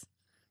 6.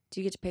 Do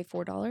you get to pay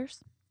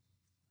 $4?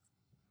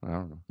 I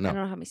don't know. I No. don't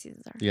know how many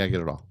seasons are. Yeah, I get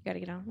it all. You gotta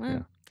get on.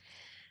 Yeah.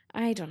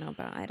 I don't know if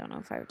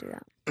I would do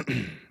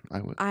that.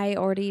 I would. I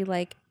already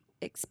like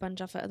expunge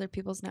off of other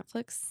people's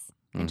Netflix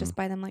and just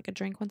buy them like a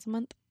drink once a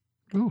month.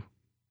 Ooh.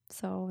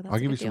 So that's I'll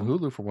a give you good some deal.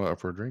 Hulu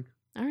for a drink.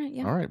 All right,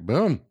 yeah. All right,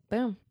 boom.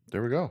 Boom.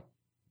 There we go.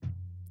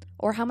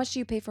 Or how much do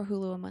you pay for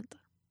Hulu a month?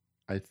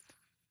 I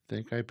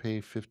think I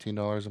pay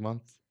 $15 a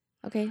month,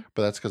 Okay.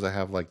 but that's because I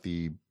have like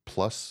the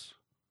plus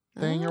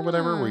thing or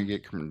whatever where Ah. you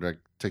get like,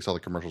 takes all the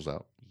commercials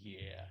out. Yeah.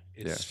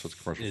 Yeah, so it's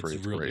commercial free.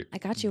 It's great. I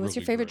got you. What's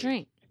your really favorite great.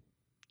 drink?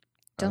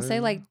 Don't say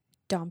like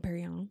Dom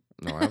Perignon.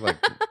 No, I like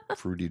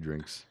fruity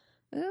drinks.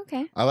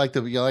 Okay. I like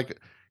the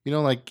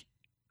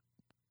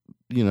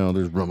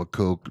there's rum and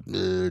Coke,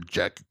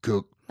 Jack and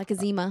Coke. Like a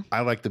Zima.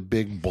 I like the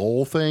big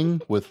bowl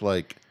thing with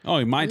like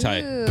Oh, Mai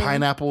Tai. Ooh.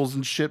 pineapples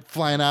and shit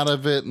flying out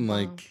of it and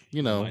like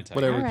Mai Tai.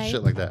 whatever Alright.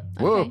 shit like that.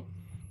 Okay. Whoa,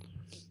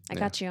 I Yeah.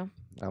 got you.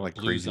 I like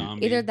Blue crazy.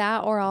 Zombie. Either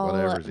that or I'll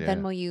Whatever's, yeah.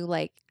 Venmo you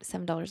like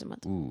 $7 a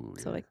month. Ooh,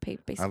 So yeah. like pay I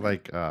basically.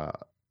 like I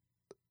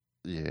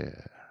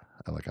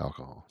like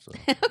alcohol. So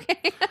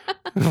Okay.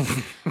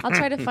 I'll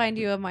try to find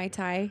you a Mai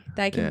Tai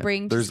that I can Yeah.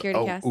 bring to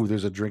Scaredycast.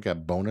 there's a drink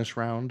at bonus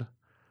round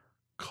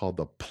called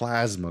the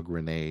Plasma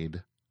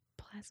Grenade,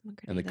 Plasma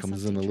grenade. and it that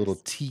comes sounds in a little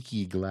dangerous.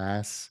 tiki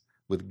glass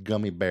with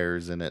gummy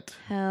bears in it.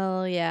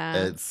 Hell yeah.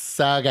 It's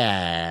so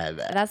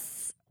good.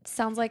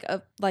 Sounds like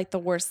the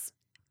worst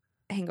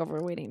hangover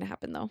waiting to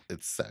happen though.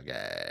 It's so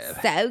good.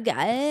 So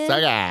good. So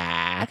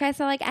good. Okay,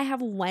 so like I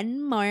have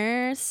one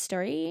more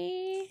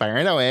story. Fire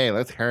it away.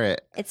 Let's hear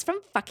it. It's from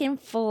fucking Oh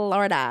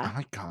Florida.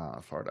 my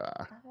God,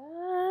 Florida.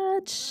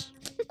 Fudge.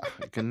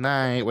 Good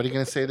night. What are you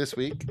going to say this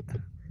week?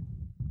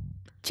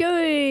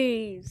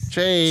 Cheese.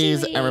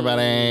 Cheese,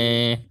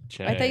 everybody.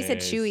 I thought you said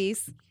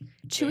chewies.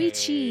 Chewy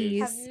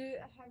cheese. Have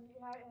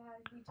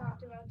you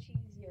talked about cheese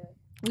yet?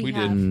 We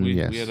have. did. We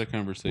Yes. had a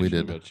conversation We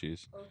did. about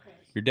cheese. Okay.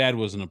 Your dad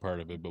wasn't a part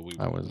of it, but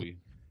I was. we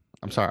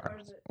I'm sorry.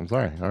 I'm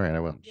sorry. All right, I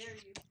will. Dare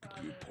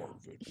you,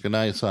 Father. Good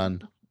night,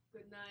 son.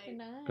 Good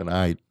night. Good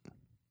night.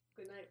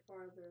 Good night,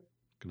 Father.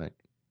 Good night,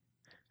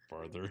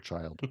 farther.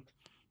 child.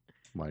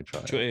 My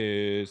child.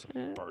 Cheese.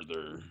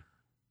 Farther.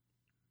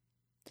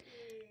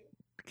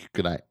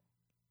 Good night.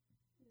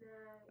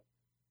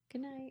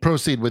 Good night.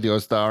 Proceed with your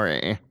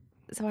story.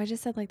 So I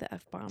just said like the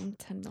F-bomb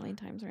 10 million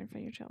times right in front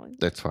of your child.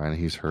 That's fine.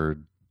 He's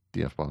heard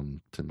the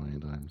F-bomb 10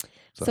 million times.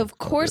 So of it's all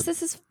course good.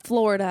 this is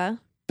Florida.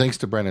 Thanks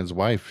to Brandon's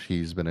wife,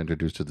 he's been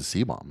introduced to the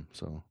C-bomb.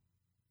 So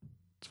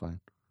it's fine.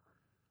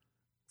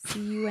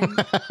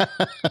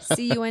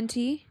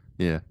 C-U-N-T.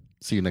 Yeah.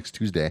 See you next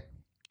Tuesday.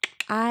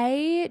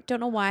 I don't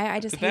know why. I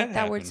just Did that hate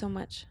that word happen? so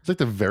much. It's like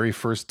the very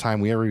first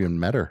time we ever even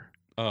met her.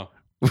 Oh,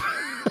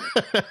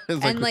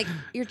 It's And like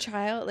your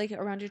child, like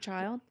around your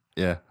child.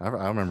 yeah, I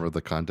remember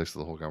the context of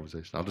the whole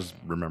conversation. I'll just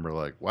remember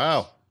like,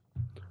 wow,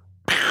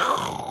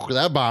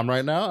 that bomb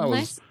right now. I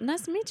was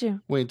Nice to meet you.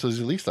 waiting until he's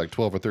at least like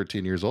 12 or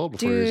 13 years old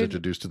before he was Dude.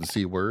 introduced to the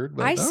C word.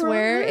 But I all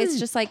swear it's right.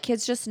 just like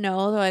kids just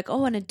know. They're like,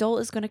 oh, an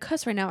adult is going to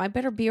cuss right now. I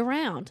better be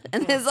around.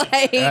 And it's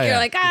like, Yeah, you're yeah.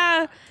 like,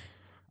 ah.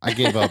 I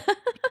gave up.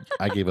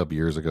 I gave up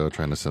years ago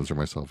trying to censor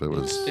myself. It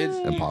was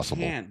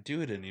impossible. You can't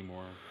do it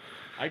anymore.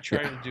 I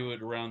tried to do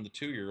it around the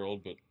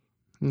 2-year-old, but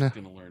Nah.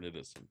 I'm gonna learn it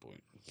at some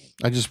point.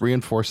 I just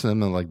reinforce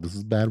them and like, this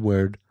is a bad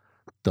word.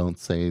 Don't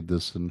say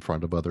this in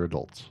front of other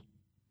adults.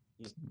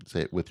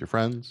 Say it with your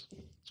friends.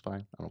 It's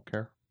fine. I don't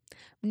care.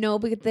 No,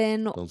 but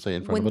then Don't say it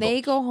in front when of adults.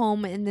 they go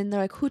home and then they're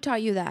like, who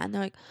taught you that? And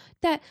they're like,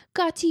 that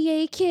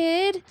Gautier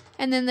kid.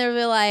 And then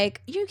they're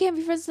like, you can't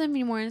be friends with them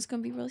anymore. And it's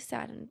going to be really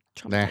sad and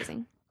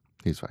traumatizing.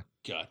 He's fine.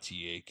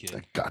 Gautier kid.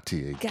 That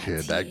Gautier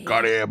kid. That Gautier.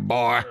 Gautier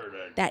boy.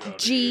 That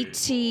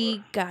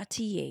GT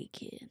Gautier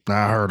kid.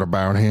 I heard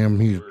about him.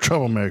 He's a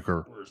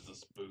troublemaker. Where's the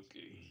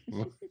spooky?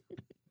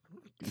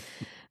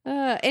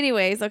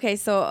 Anyways, okay,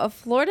 so a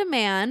Florida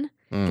man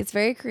Mm. gets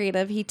very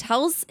creative. He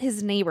tells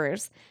his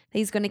neighbors that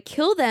he's going to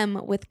kill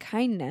them with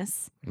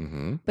kindness,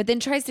 Mm-hmm. but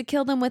then tries to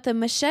kill them with a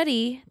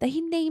machete that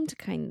he named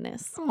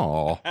kindness.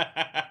 Oh, Kinda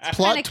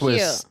plot cute.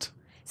 twist.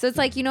 So it's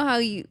like, you know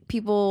how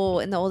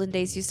people in the olden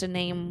days used to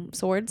name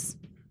swords?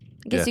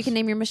 I guess you Yes. can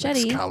name your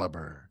machete.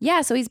 Excalibur.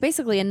 Yeah, so he's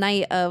basically a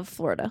knight of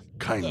Florida.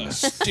 Kindness.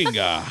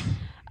 Stinger.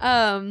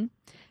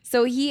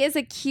 So he is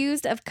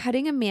accused of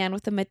cutting a man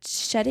with a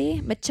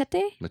machete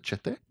Machete?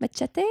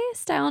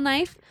 style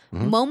knife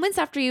Mhm. moments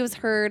after he was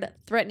heard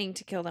threatening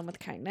to kill them with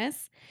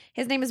kindness.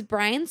 His name is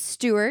Brian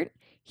Stewart.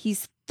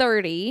 He's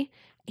 30,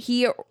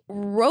 he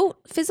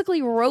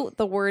physically wrote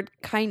the word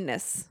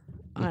kindness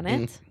on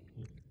it.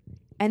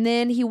 And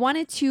then he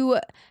wanted to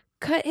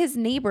cut his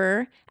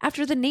neighbor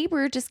after the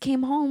neighbor just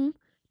came home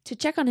to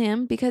check on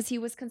him because he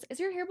was is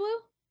your hair blue?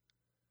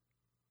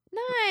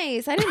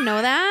 Nice. I didn't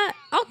know that.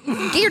 I'll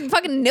get your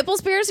fucking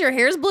nipples pierced. Your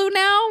hair's blue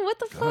now. What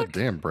the fuck? God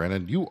damn,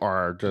 Brandon, you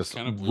are just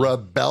Kind of blue.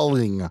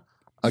 rebelling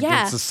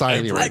against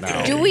society right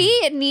now. Do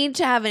we need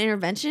to have an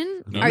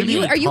intervention? No. Are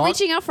you Talk-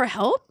 reaching out for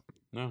help?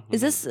 No.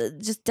 Is this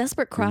just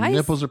desperate Your cries?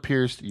 nipples are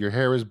pierced. Your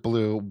hair is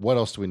blue. What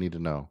else do we need to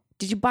know?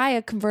 Did you buy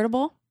a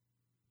convertible?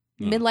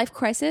 No. Midlife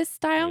crisis I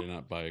style? did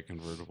not buy a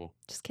convertible.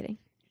 Just kidding.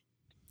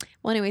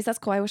 Well, anyways, that's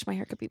cool. I wish my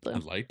hair could be blue.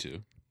 I'd like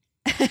to.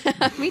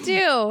 Me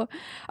too.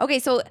 Okay,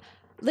 so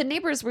the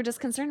neighbors were just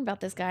concerned about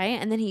this guy,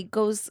 and then he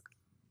goes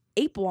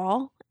ape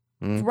wall,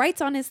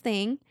 writes on his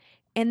thing,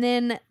 and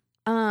then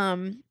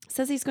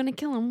says he's going to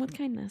kill him with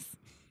kindness.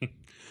 Do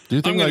you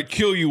I'm think gonna like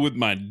kill you with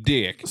my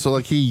dick. so?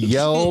 Like he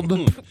yelled.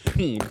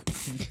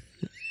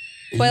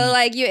 But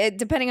like you,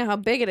 depending on how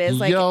big it is, He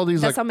like yelled,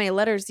 he's that's like- how many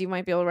letters you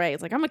might be able to write.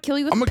 It's like I'm gonna kill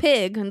you with "I'ma a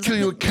pig. And Kill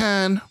you with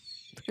can.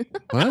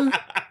 What?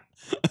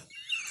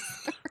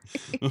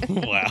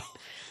 Wow.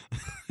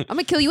 I'm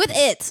gonna kill you with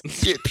it.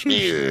 Get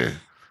here.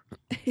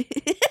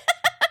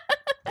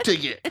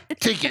 Take it.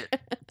 Take it.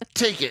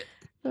 Take it.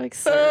 Like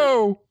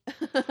so.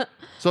 Oh.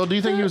 So do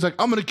you think he was like,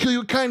 I'm gonna kill you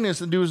with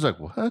kindness? And dude was like,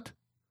 what?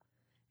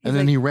 And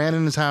then like- he ran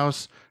in his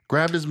house,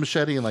 grabbed his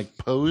machete, and like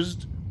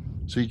posed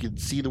so he could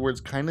see the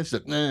words kindness.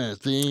 He's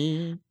like,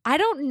 see? I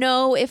don't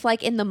know if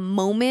like in the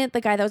moment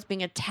the guy that was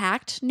being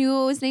attacked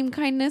knew it was named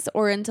kindness,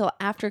 or until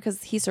after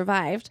because he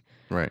survived.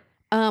 Right.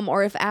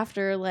 Or if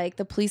after like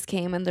the police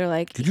came and they're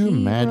like, Could you "He wrote-"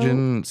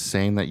 imagine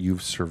saying that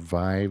you've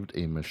survived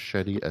a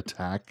machete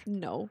attack?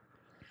 No.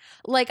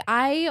 Like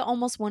I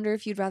almost wonder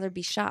if you'd rather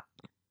be shot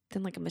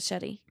than like a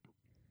machete.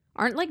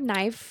 Aren't like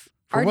knife?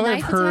 From Are what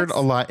I've knife heard attacks-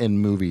 a lot in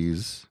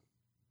movies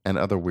and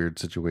other weird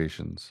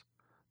situations,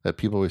 that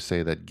people always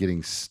say that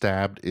getting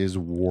stabbed is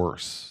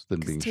worse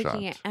than 'cause being taking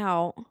shot. it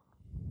out. I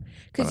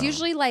Because don't know.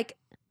 usually like,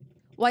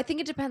 well, I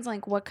think it depends on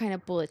like what kind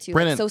of bullet too.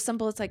 Brandon, Like, so some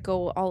bullets like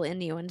go all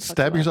into you and fuck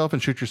Stab you up. yourself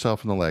and shoot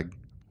yourself in the leg.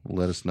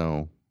 Let us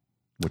know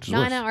which is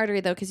Not worse. in an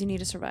artery though, because you need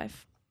to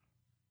survive.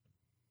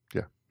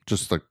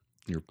 Just like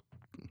you're,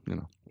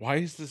 Why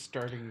is this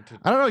starting to?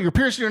 I don't know. You're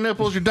piercing your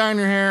nipples. You're dyeing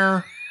your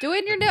hair. Do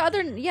it in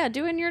your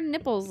do it in your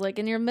nipples, like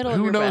in your middle. of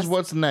Who your knows breast.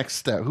 what's the next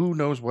step? Who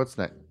knows what's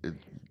next?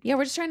 Yeah,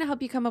 we're just trying to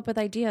help you come up with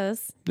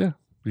ideas. You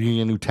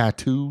get a new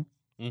tattoo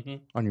Mm-hmm.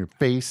 on your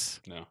face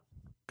No,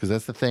 because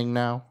that's the thing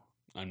now.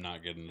 I'm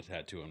not getting a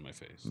tattoo on my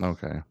face.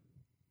 Okay,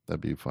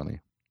 that'd be funny.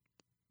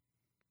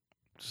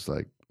 Just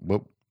like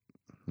whoop.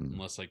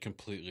 Unless I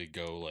completely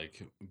go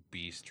like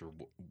beast or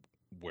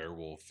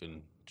werewolf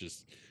and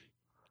just.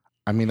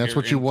 I mean, that's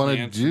hair what you want to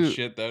implants and do.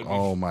 Shit, that would be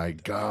Oh my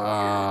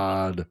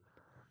god.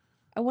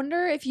 I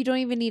wonder if you don't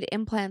even need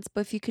implants,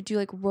 but if you could do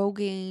like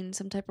Rogaine,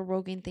 some type of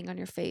Rogaine thing on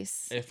your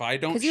face. If I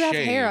don't 'Cause shave, you have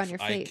hair on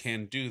your I face.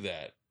 can do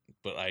that.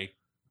 But Like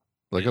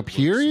it up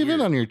here, looks even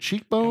weird. on your and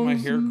cheekbones. my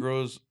hair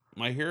grows.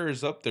 My hair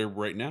is up there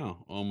right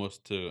now,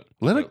 almost to.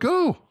 Let it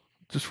go,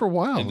 just for a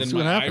while. And Let's then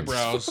see my what happens.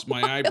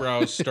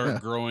 eyebrows start Yeah.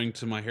 growing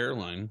to my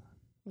hairline,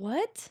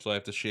 What? so I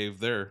have to shave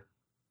there.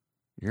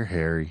 You're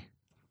hairy.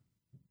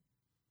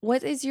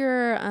 What is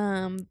your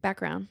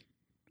background?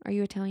 Are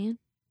you Italian?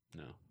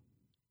 No,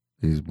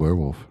 He's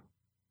werewolf.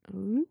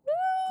 Ooh.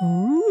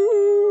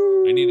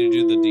 I need to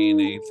do the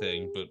DNA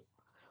thing, but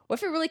What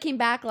if it really came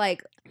back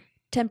like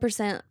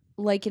 10%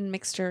 lichen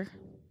mixture?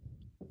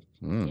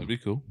 that'd be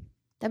cool.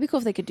 That'd be cool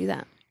if they could do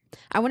that.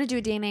 I want to do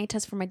a DNA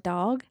test for my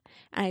dog,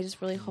 and I just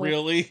really hope.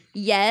 Really?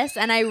 Yes,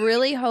 and I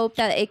really hope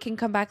that it can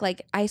come back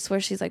like I swear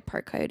she's like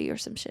part coyote or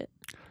some shit.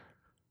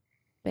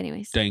 But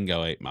anyways,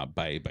 Dingo ate my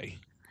baby.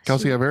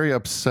 Kelsey, I'm very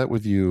upset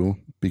with you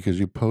because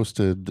you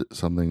posted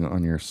something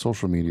on your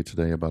social media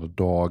today about a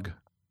dog.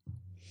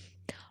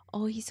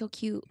 oh, he's so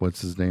cute.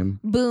 What's his name?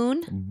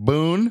 Boone.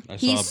 Boone. I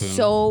He's saw Boone.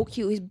 so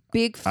cute. He's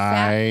big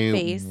fat I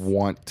face.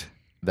 want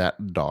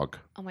that dog.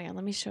 Oh my god,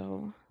 let me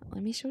show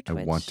Twitch. I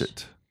want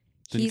it.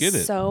 Then He's get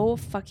it. so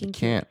fucking cute.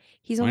 Can't.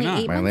 He's Why only not?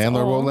 8 My months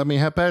landlord old. won't let me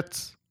have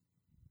pets.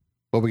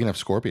 Well, we can have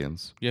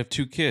scorpions. You have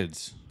 2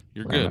 kids.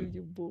 You're Wow.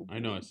 good. I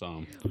know I saw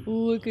him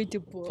Look at the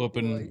boy.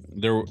 flipping.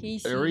 There,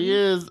 There he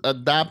is.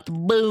 Adopt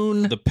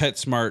Boone. the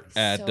PetSmart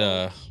at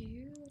So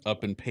cute.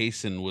 up in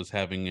Payson was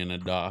having an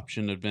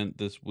adoption event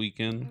this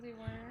weekend Oh, they were?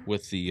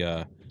 with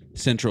the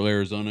Central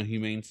Arizona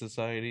Humane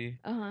Society,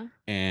 Uh-huh.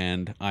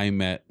 and I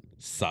met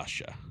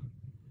Sasha.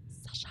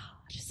 Sasha.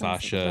 She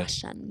sounds Sasha like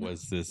Russian.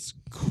 was this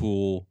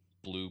cool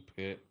blue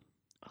pit.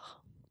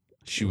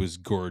 She was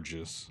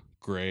gorgeous,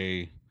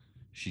 gray.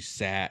 She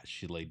sat.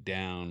 She laid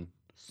down.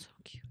 so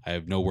cute. I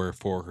have nowhere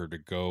for her to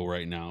go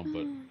right now,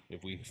 but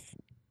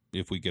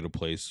if we get a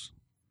place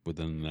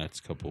within the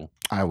next couple,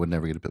 I would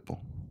never get a pit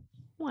bull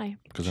Why?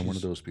 because I'm one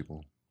of Jeez. those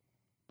people.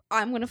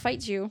 I'm gonna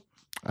fight you.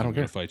 I don't I'm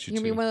gonna care. fight you You're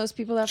gonna be too. one of those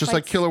people that It's just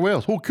like fights- killer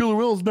whales. Oh, killer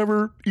whales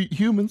never eat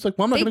humans. Like,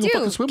 well, I'm not They going to do. go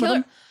fucking swim with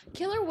them.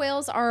 Killer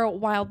whales are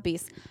wild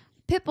beasts.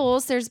 pit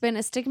bulls, there's been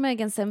a stigma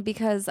against them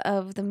because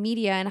of the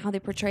media and how they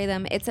portray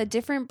them. It's a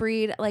different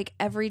breed, like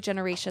every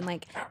generation.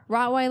 Like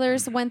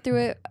Rottweilers went through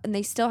it, and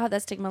they still have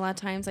that stigma a lot of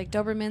times, like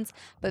Dobermans.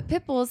 But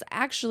pit bulls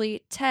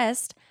actually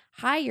test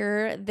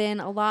higher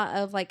than a lot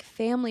of like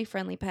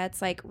family-friendly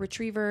pets, like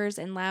retrievers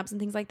and labs and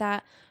things like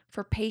that,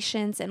 for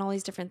patience and all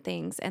these different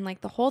things. And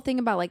like the whole thing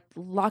about like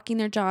locking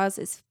their jaws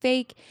is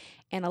fake.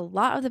 And a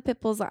lot of the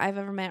pit bulls that I've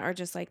ever met are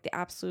just like the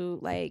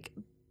absolute like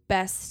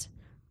best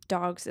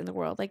dogs in the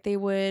world. Like they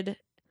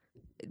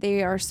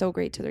are so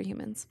great to their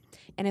humans.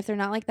 And if they're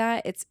not like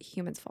that, it's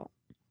humans' fault.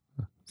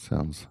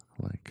 Sounds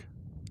like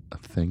a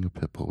thing a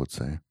pit bull would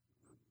say.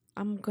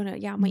 I'm gonna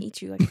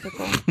eat you like a pit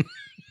bull.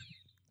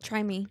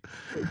 Try me.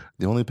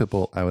 The only pit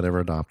bull I would ever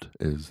adopt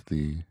is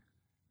the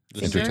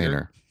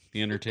entertainer.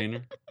 The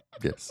entertainer?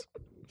 Yes.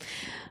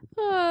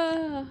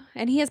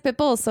 And he has pit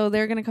bulls, so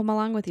they're gonna come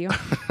along with you.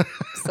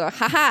 So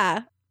haha.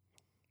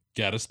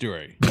 Got a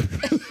story.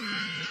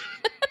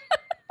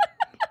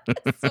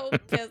 So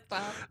pissed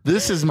off.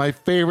 This is my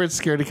favorite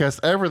Scaredycast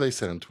ever, they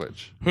said on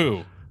Twitch.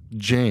 Who?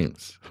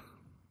 James.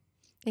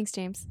 Thanks,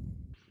 James.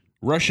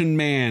 Russian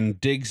man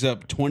digs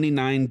up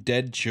 29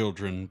 dead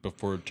children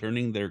before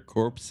turning their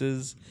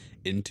corpses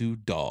into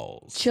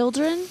dolls.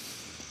 Children?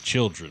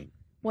 Children.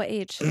 What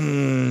age? Let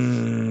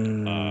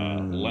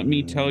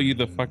me tell you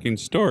the fucking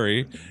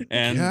story,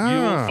 and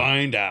Yeah. you'll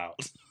find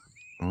out.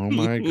 Oh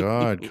my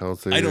God,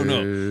 Kelsey. I don't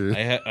know.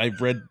 I've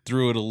read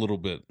through it a little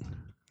bit.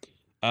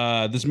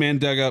 This man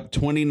dug up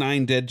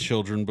 29 dead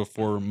children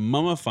before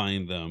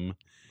mummifying them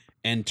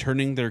and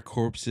turning their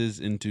corpses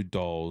into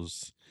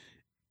dolls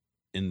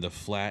in the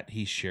flat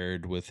he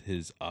shared with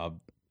his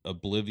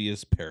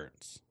oblivious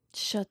parents.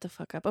 Shut the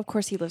fuck up. Of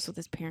course he lives with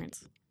his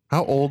parents.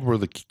 How old were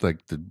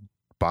the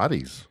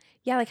bodies?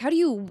 Yeah, like how do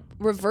you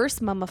reverse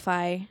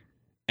mummify?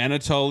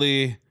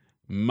 Anatoly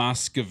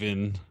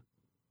Moskovin,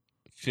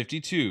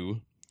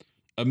 52,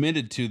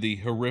 admitted to the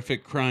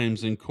horrific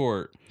crimes in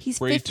court, He's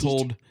where 50. he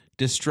told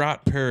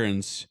distraught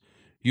parents,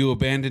 "You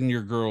abandoned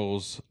your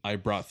girls. I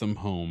brought them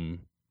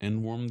home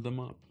and warmed them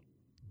up."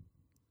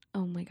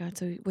 Oh my God.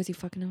 So was he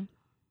fucking him?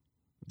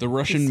 The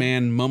Russian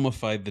man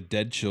mummified the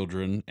dead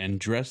children and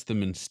dressed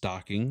them in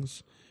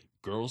stockings,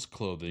 girls'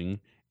 clothing,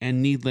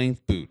 and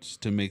knee-length boots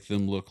to make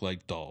them look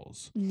like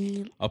dolls,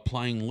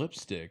 applying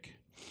lipstick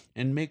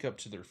and makeup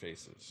to their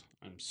faces.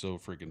 I'm so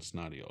freaking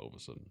snotty all of a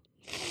sudden.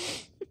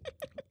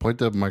 Point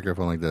the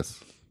microphone like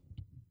this.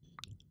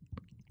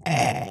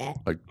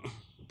 Like,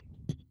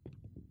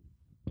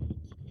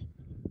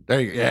 there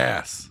you go.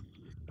 Yes.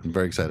 I'm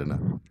very excited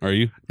now. Are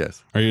you?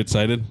 Yes. Are you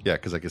excited? Yeah,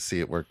 because I can see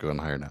it work going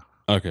higher now.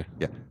 Okay.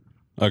 Yeah.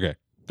 Okay.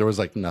 There was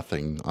like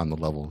nothing on the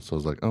level, so I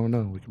was like, oh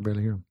no, we can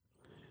barely hear him.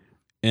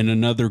 In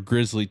another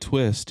grisly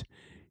twist,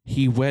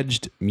 he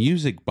wedged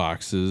music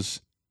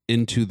boxes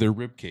into their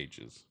rib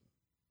cages.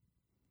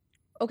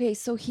 Okay,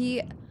 so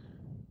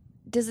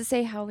does it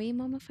say how he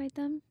mummified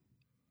them?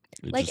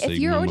 It Like just if say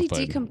you're already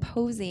mummified.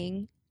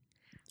 decomposing,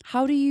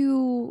 how do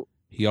you...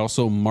 He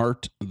also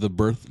marked the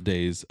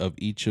birthdays of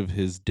each of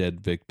his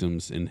dead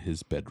victims in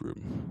his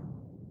bedroom.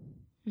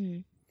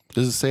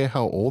 Does it say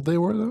how old they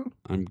were though?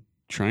 I'm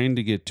trying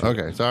to get to it.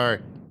 Okay,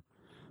 sorry.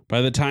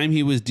 By the time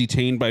he was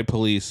detained by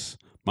police,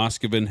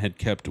 Moskovin had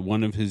kept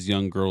one of his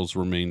young girl's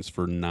remains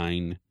for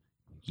 9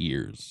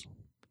 years.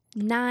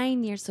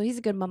 9 years. So he's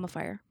a good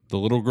mummifier. The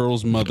little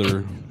girl's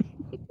mother,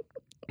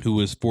 who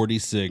was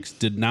 46,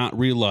 did not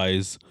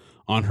realize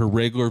on her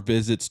regular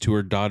visits to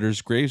her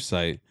daughter's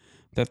gravesite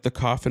that the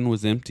coffin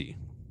was empty.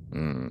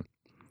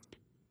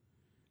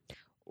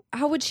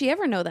 How would she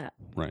ever know that?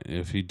 Right,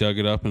 if he dug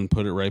it up and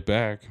put it right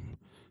back.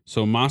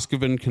 So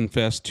Moskovin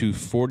confessed to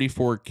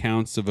 44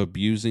 counts of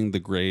abusing the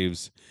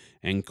graves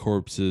and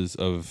corpses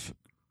of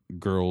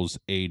girls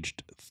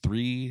aged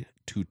 3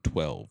 to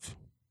 12.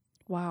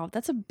 Wow,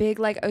 that's a big,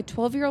 like a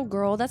 12-year-old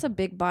girl, that's a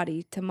big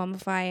body to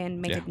mummify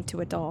and make it into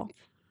a doll.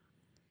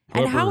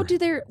 However, and how do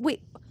they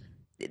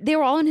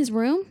were all in his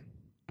room?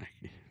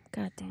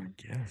 God damn.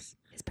 Yes.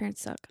 His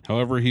parents suck.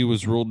 However, he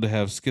was ruled to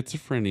have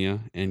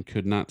schizophrenia and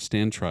could not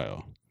stand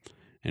trial,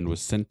 and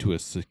was sent to a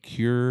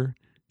secure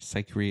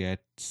psychiatric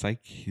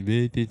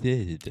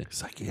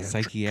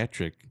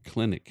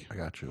clinic. I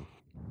got you.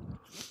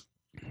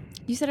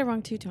 You said it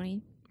wrong too,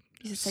 Tony.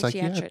 You said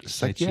psychiatric.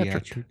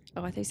 Psychiatric.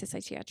 Oh, I thought you said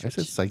psychiatric. I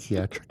said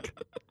psychiatric.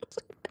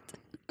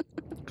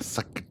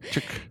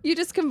 Psychiatric. You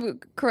just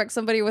correct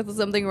somebody with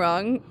something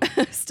wrong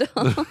still.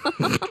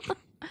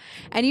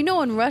 And you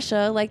know in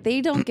Russia, like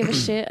they don't give a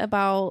shit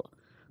about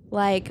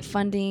like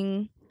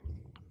funding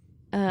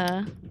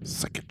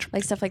Psychiatric.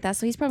 like stuff like that.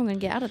 So he's probably gonna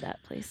get out of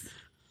that place.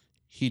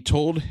 He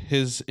told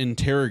his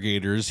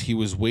interrogators he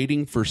was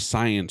waiting for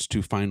science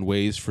to find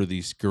ways for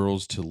these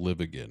girls to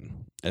live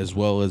again, as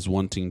well as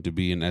wanting to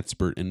be an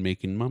expert in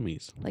making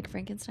mummies. Like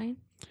Frankenstein?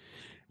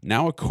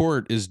 Now a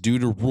court is due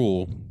to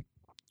rule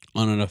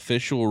on an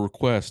official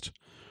request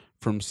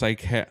from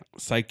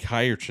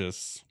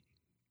psychiatrists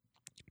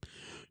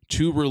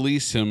to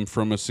release him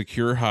from a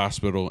secure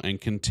hospital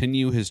and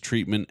continue his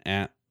treatment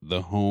at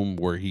the home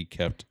where he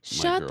kept my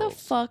Shut the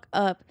girls. fuck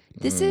up.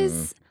 This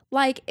is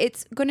Like,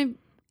 it's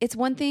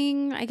one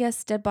thing, I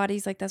guess, dead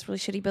bodies, like, that's really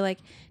shitty, but, like,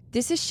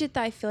 this is shit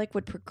that I feel like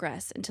would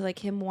progress into, like,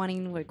 him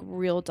wanting, like,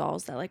 real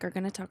dolls that, like, are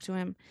gonna talk to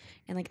him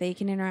and, like, they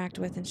can interact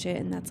with and shit,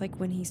 and that's, like,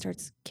 when he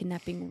starts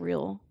kidnapping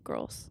real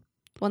girls.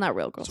 Well, not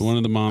real girls. So one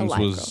of the moms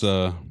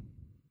alive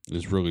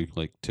is really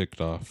like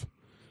ticked off.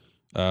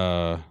 One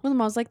of the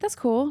moms like, that's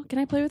cool. Can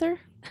I play with her?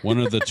 One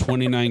of the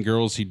 29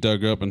 girls he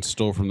dug up and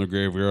stole from the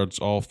graveyards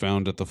all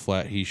found at the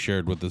flat he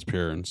shared with his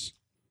parents.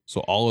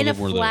 So all of In a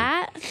them were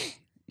flat? there.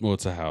 Well,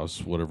 it's a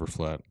house, whatever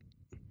flat.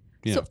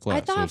 Yeah, So flat. I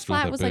thought so it's not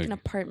flat that was big. like an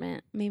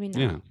apartment. Maybe not.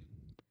 Yeah.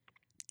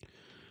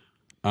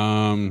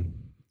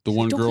 The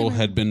one don't girl play my-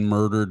 had been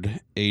murdered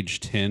age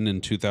 10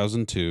 in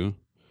 2002.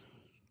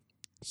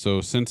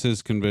 So since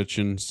his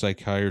conviction,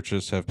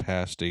 psychiatrists have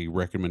passed a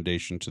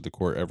recommendation to the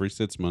court every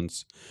 6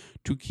 months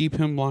to keep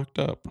him locked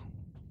up.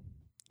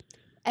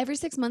 Every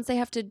 6 months they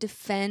have to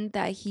defend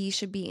that he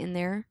should be in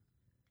there.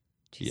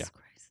 Jesus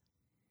Christ.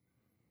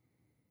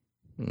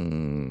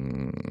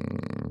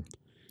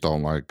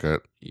 Don't like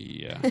it.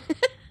 Yeah.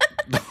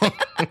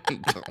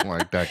 Don't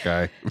like that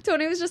guy.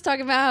 Tony was just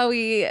talking about how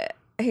he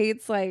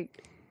hates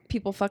like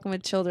people fucking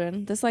with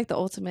children. This is like the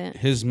ultimate.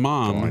 His Don't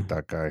mom, like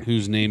that guy.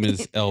 whose name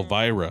is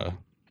Elvira.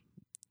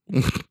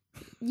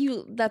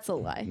 That's a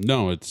lie.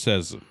 No, it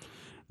says,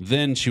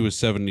 then she was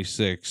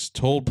 76,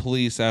 told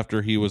police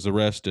after he was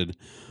arrested,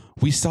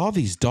 "We saw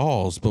these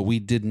dolls, but we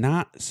did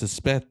not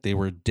suspect they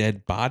were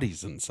dead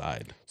bodies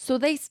inside." So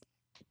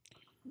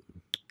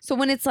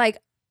when it's like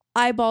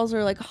eyeballs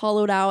are like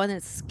hollowed out and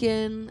its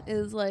skin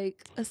is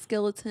like a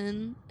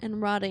skeleton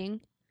and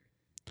rotting.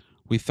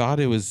 We thought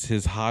it was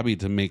his hobby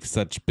to make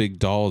such big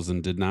dolls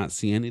and did not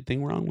see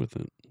anything wrong with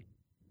it.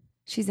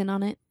 She's in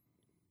on it.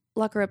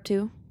 Lock her up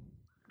too.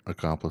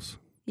 Accomplice.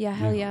 Yeah,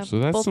 hell yeah. So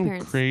that's Both some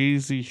parents.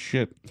 crazy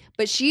shit.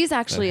 But she's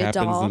actually that a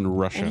happens doll. in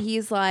Russia. And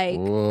he's like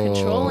Whoa.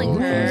 controlling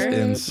her. He's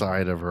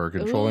inside of her,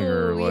 controlling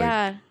her. Ooh, Like,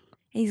 yeah. And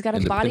he's got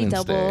a body Independence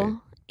double Day.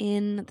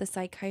 in the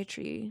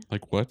psychiatry.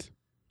 Like what?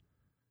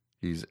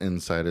 he's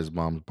inside his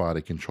mom's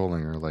body,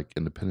 controlling her like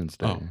Independence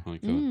Day. Oh,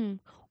 like that. Mm.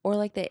 Or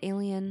like the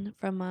alien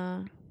from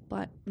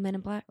Men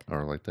in Black.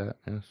 Or like that,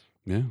 yes.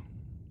 Yeah.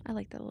 I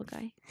like that little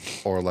guy.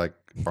 Or like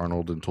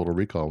Arnold in Total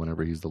Recall,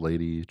 whenever he's the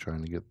lady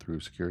trying to get through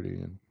security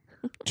and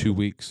 2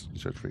 weeks. he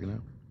starts freaking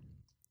out.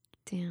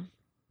 Damn.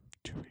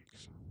 2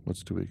 weeks.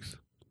 What's 2 weeks?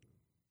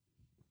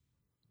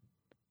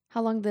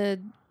 How long the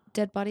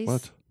dead bodies?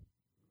 What?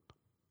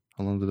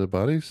 How long did the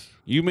bodies?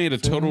 You made a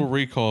Say Total that.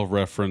 Recall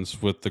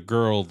reference with the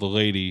girl, the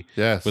lady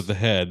Yes. with the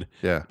head.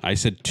 Yeah. I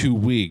said 2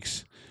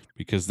 weeks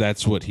because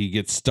that's what he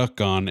gets stuck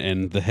on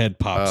and the head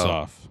pops Oh.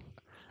 off.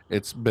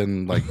 It's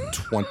been like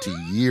 20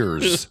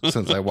 years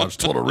since I watched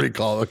Total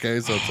Recall, okay?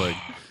 So it's like,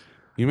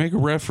 You make a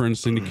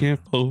reference and you can't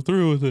follow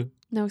through with it.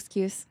 No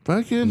excuse.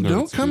 fucking No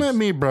don't come excuse. at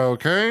me, bro,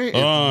 okay?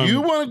 If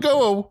you want to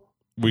go,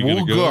 We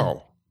we'll gonna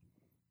go.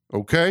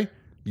 Okay?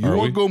 You Are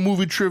want we? to go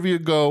movie trivia,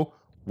 go.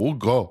 We'll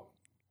go.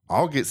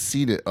 I'll get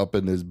seated up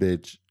in this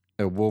bitch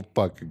and we'll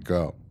fucking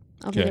go.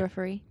 I'll be Okay. the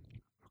referee.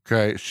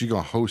 Okay? She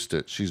gonna host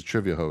it. She's a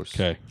trivia host.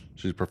 Okay.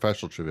 She's a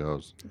professional trivia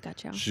host.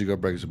 Gotcha. She's gonna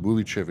bring some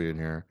movie trivia in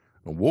here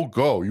and we'll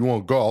go. You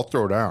want to go? I'll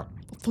throw down.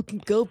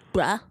 Fucking go,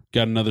 bruh.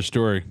 Got another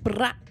story.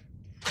 Bruh.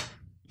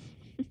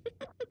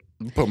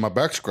 Put my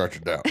back scratcher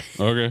down.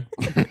 Okay.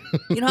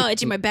 You know how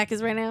itchy my back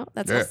is right now?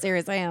 That's Yeah. how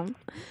serious I am.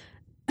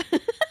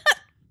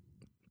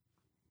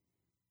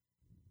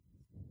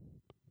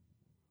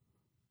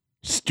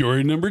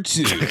 Story number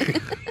 2.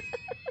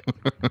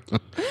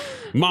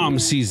 Mom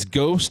sees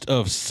ghost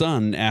of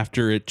son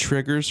after it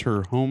triggers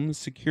her home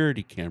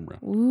security camera.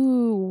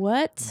 Ooh,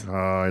 what? Oh,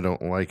 I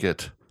don't like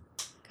it.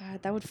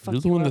 God, that would fuck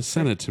You're the you one up. that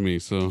sent it to me,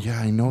 so Yeah,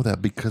 I know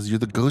that because you're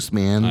the ghost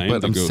man. I am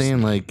But the I'm ghost saying,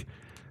 man. like,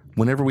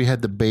 whenever we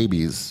had the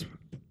babies,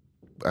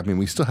 I mean,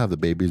 we still have the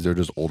babies. They're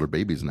just older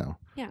babies now,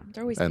 Yeah,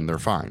 they're always. and they're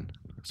fine.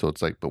 So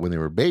it's like, but when they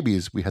were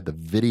babies, we had the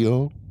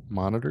video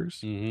monitors.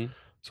 Mhm.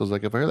 So it's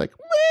like, if I hear like,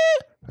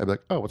 "Meh," I'd be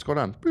like, oh, what's going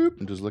on? Boop,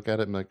 and just look at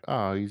it and be like,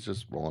 oh, he's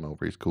just rolling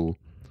over. He's cool.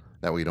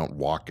 That way you don't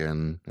walk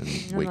in and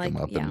wake him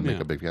like, up yeah. and make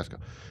Yeah. a big fiasco.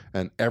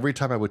 And every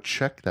time I would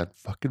check that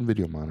fucking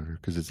video monitor,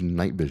 because it's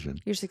night vision,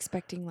 You're just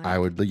expecting like. I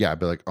would, I'd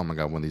be like, oh my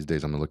God, one of these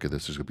days I'm gonna look at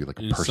this. There's gonna be like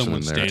a And person in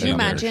someone there. standing and I'm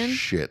there. gonna Could you imagine?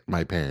 Shit,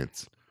 my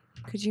parents.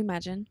 Could you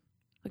imagine?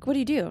 Like, what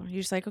do? You're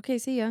just like, okay,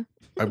 see ya.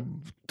 I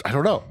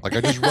don't know. Like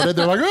I just run in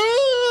there like,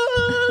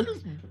 ah!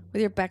 With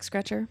your back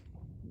scratcher.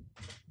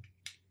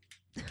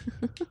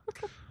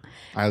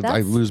 I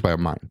That's- lose my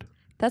mind.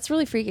 That's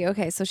really freaky.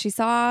 Okay, so she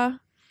saw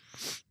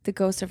the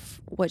ghost of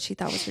what she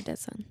thought was her dead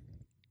son.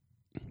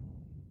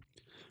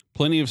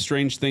 Plenty of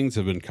strange things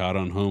have been caught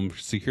on home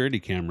security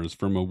cameras,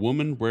 from a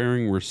woman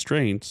wearing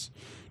restraints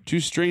to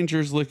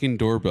strangers licking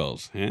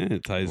doorbells.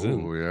 It ties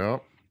in. Oh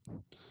yeah,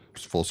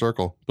 it's full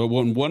circle. But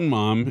what one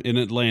mom in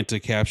Atlanta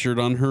captured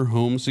on her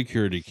home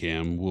security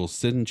cam will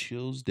send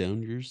chills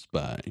down your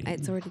spine.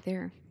 It's already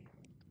there.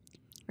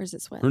 Or is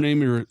it sweat? Her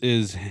name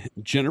is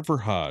Jennifer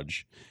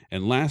Hodge,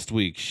 and last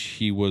week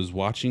she was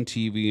watching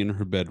TV in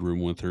her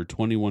bedroom with her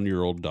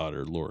 21-year-old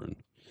daughter, Lauren.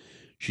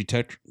 She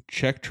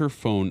checked her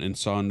phone and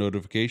saw a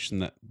notification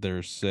that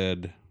there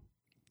said,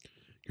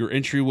 "Your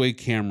entryway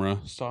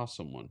camera saw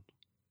someone."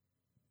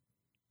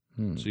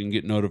 So you can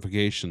get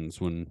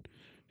notifications when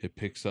it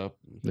picks up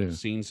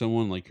seeing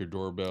someone, like your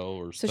doorbell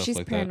or So stuff she's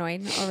like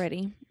paranoid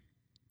already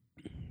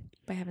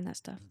by having that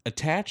stuff.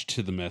 Attached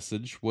to the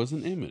message was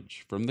an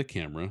image from the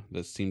camera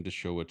that seemed to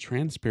show a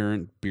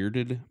transparent,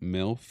 bearded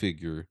male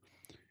figure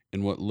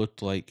in what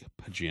looked like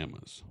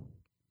pajamas.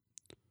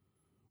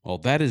 While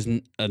that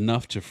isn't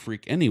enough to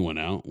freak anyone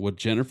out, what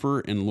Jennifer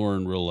and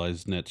Lauren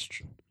realized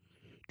next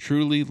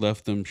truly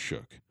left them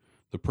shook.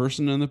 The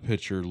person in the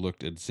picture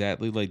looked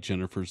exactly like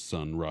Jennifer's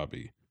son,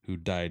 Robbie, who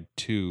died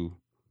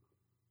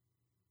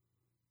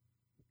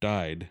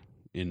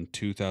in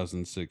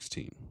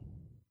 2016.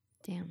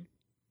 Damn.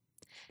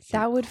 Some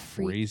That would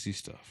freak. crazy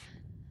stuff.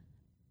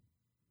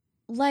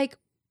 Like,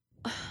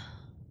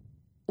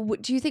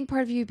 do you think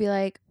part of you would be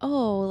like,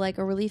 oh, like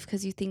a relief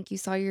because you think you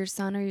saw your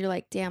son, or you're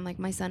like, damn, like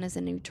my son is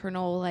an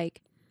eternal,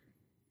 like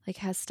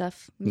has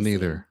stuff missing?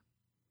 Neither.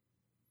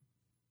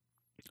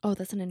 Oh,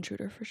 that's an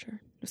intruder for sure.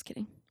 Just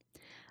kidding.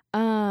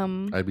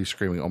 I'd be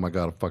screaming, "Oh my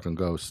god, a fucking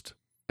ghost!"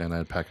 and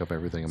I'd pack up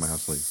everything in my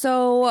house.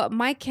 So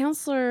my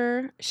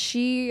counselor,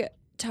 she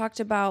talked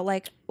about,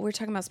 like, we were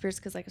talking about spirits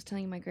because, like I was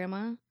telling you, my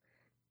grandma,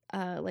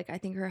 like I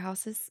think her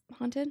house is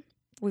haunted.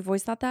 We've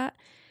always thought that.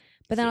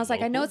 But then I was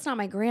like, I know it's not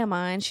my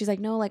grandma. And she's like,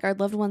 no, like our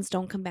loved ones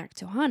don't come back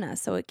to haunt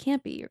us. So it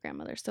can't be your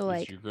grandmother. So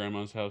like, is your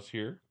grandma's house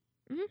here?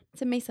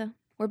 It's in Mesa.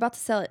 We're about to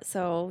sell it.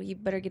 So you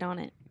better get on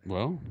it.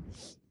 Well,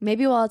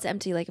 maybe while it's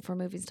empty, like if we're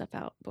moving stuff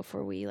out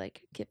before we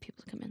like get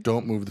people to come in.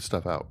 Don't move the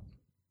stuff out.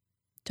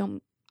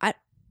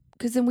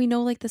 Because then we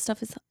know like that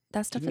stuff is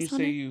didn't you haunted.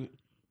 say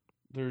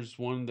there's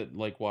one that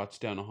like walks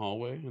down a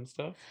hallway and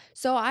stuff?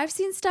 So I've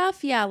seen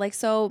stuff. Yeah. Like,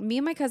 so me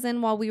and my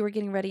cousin, while we were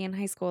getting ready in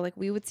high school, like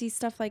we would see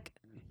stuff like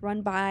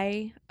run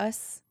by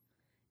us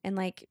and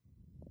like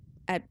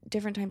at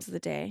different times of the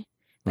day,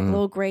 like a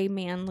little gray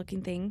man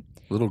looking thing.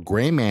 Little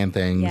gray man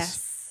things.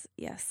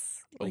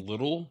 Yes. A Like,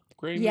 little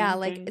gray man yeah,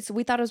 like thing? so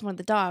we thought it was one of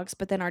the dogs,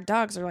 but then our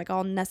dogs are like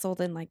all nestled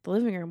in like the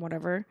living room,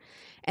 whatever.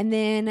 And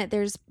then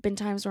there's been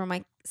times where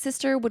my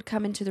sister would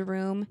come into the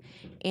room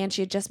and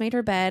she had just made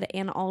her bed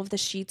and all of the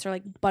sheets are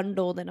like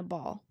bundled in a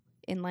ball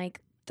in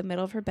like the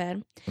middle of her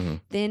bed.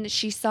 Then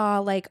she saw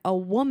like a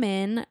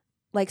woman,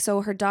 like,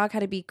 so her dog had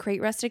to be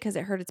crate rested because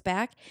it hurt its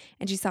back,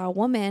 and she saw a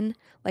woman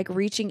like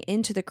reaching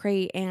into the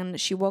crate,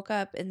 and she woke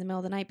up in the middle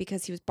of the night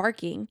because he was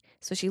barking.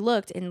 So she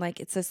looked, and like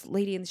it's this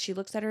lady, and she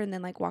looks at her and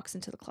then like walks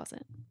into the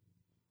closet.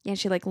 Yeah, and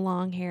she like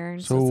long hair,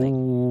 and So, so it's like,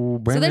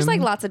 Brandon, so there's like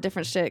lots of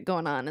different shit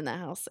going on in that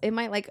house. It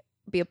might like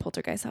be a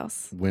poltergeist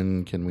house.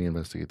 when can we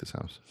investigate this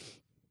house?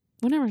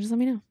 Whenever, just let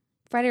me know.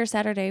 Friday or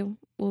Saturday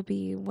will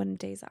be one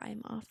days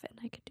I'm off, and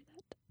I can do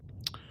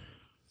that.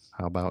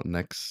 How about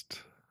next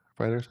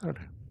Friday or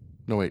Saturday?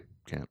 No, wait,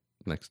 can't.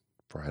 Next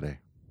Friday.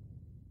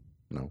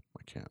 No,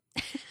 I can't.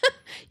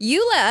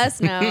 You let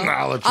us know.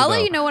 I'll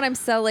let you know when I'm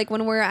like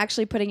when we're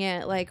actually putting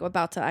it, like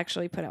about to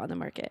actually put it on the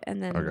market,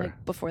 and then Okay.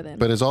 like before then.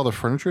 But is all the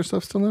furniture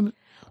stuff still in it?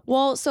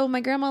 Well, so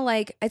my grandma,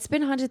 like, it's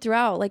been haunted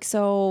throughout. Like,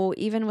 so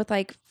even with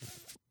like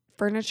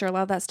furniture, a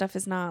lot of that stuff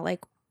is not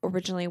like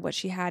originally what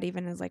she had,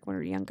 even as like when we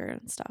were younger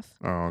and stuff.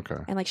 Oh, okay.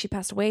 And like she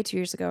passed away 2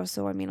 years ago,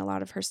 so I mean, a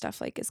lot of her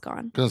stuff like is gone.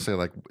 I was gonna say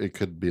like it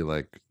could be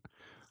like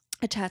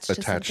Attached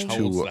attached to How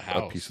something. old's to the a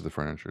house? piece of the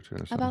furniture too. or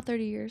something. About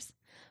 30 years.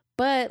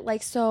 But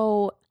like,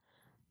 so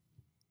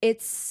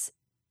it's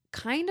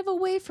kind of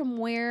away from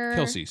where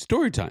Kelsey,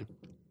 story time.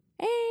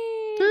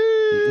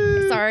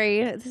 Hey.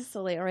 Sorry, this is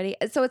so late already.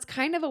 So it's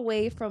kind of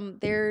away from,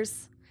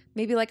 there's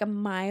maybe like a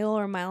mile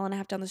or a mile and a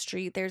half down the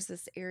street. There's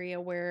this area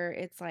where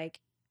it's like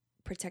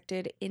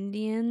protected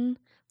Indian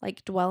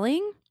like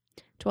dwellings,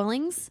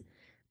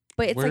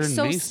 but it's Where like in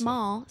so Mesa?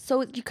 small.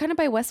 So you kind of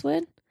by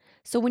Westwood.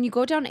 So when you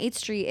go down 8th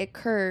Street, it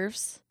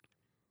curves.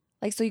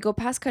 Like, so you go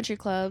past Country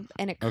Club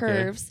and it Okay.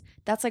 curves.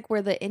 That's like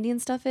where the Indian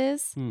stuff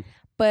is. Hmm.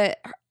 But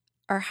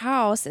our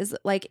house is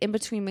like in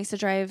between Mesa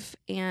Drive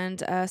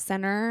and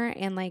Center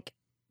and like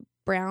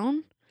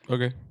Brown.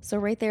 Okay. So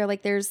right there,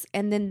 like there's,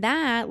 and then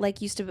that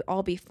like used to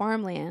all be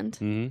farmland.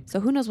 Mm-hmm.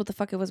 So who knows what the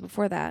fuck it was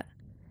before that.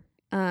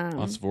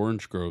 Lots of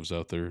orange groves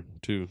out there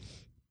too.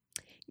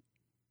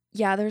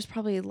 Yeah, there's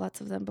probably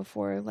lots of them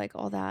before like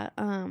all that.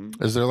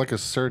 Is there like a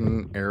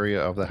certain area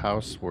of the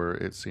house where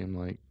it seemed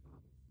like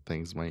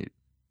things might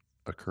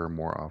occur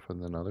more often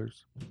than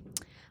others?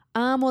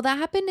 Well, that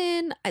happened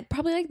in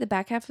probably like the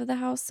back half of the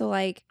house. So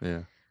like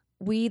Yeah.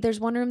 there's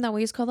one room that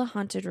we used to call the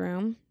haunted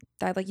room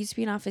that like used to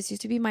be an office,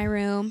 used to be my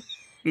room,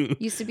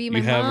 used to be my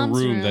You have a mom's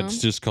room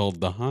that's just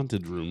called the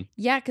haunted room.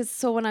 Yeah, because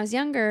so when I was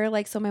younger,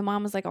 like, so my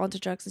mom was like all into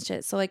drugs and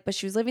shit. So like, but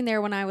she was living there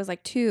when I was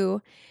like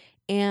 2,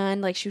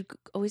 and like she would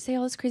always say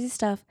all this crazy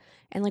stuff.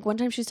 And like one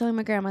time she was telling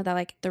my grandma that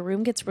like the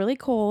room gets really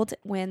cold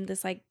when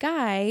this like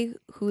guy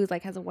who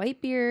like has a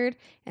white beard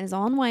and is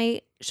all in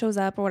white shows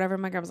up or whatever.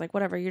 My grandma's like,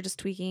 whatever, you're just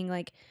tweaking,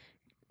 like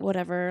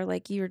whatever,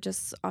 like you're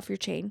just off your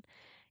chain.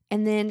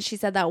 And then she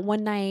said that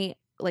one night,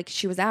 like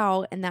she was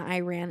out and that I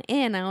ran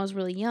in. I was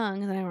really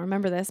young and I don't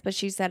remember this, but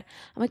she said,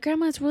 I'm like,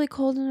 Grandma, it's really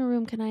cold in the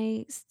room. Can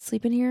I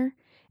sleep in here?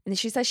 And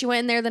she said she went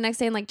in there the next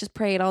day and like just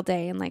prayed all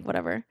day and like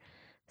whatever.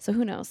 So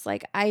who knows?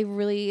 Like I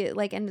really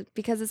like, and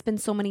because it's been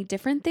so many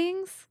different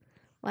things,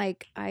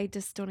 like I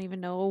just don't even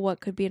know what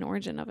could be an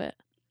origin of it.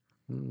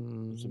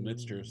 It's a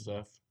mixture of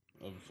stuff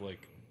of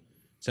like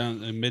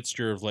a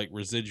mixture of like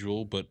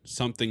residual, but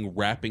something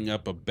wrapping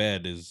up a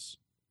bed is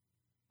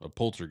a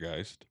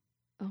poltergeist.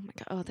 Oh my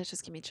God. Oh, that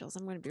just gave me chills.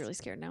 I'm going to be really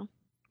scared now.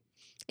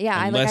 Yeah.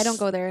 I don't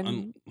go there.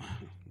 And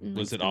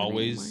Was it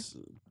always,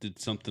 did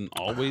something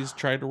always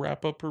try to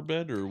wrap up her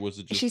bed or was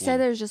it just She said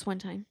there was just one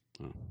time.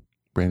 Oh.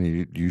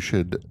 Brandy, you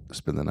should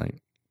spend the night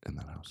in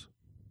that house.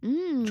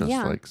 Just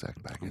yeah. like Zach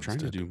Baggins. I'm trying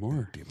to did do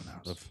more. in Demon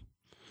House. Of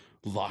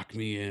lock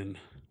me in.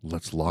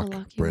 Let's lock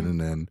lock you Brennan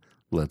in.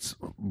 Let's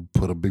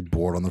put a big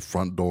board on the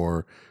front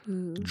door,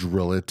 Ooh.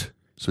 drill it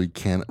so he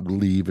can't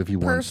leave if he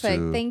wants to.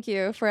 Perfect. Thank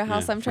you for a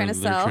house Yeah, I'm trying to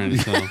they're sell. trying to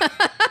sell.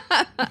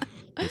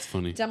 That's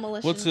funny.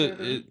 Demolition. What's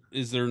derby.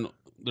 is there?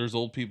 There's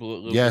old people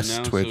that live Yes, there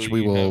now. Twitch, So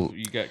we will-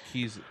 You got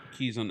keys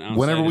on the outside.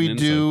 Whenever we and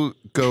inside. do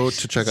go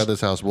to check out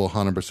this house, we'll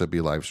 100%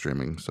 be live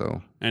streaming.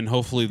 So And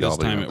hopefully this Y'all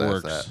time know it that's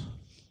works.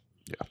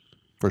 that.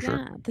 for sure.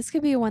 Yeah, this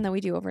could be one that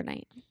we do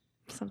overnight.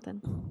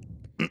 Something.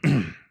 I'll go,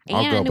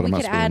 And but I'm we not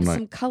could spending add the night.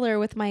 some color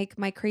with my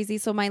crazy.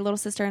 So my little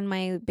sister and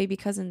my baby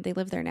cousin, they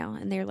live there now,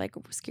 and they're like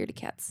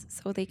scaredy-cats.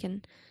 So they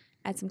can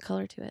add some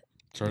color to it.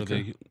 So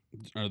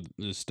are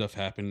this stuff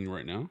happening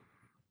right now?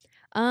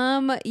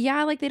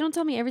 Yeah, like they don't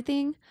tell me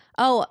everything.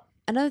 Oh,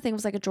 another thing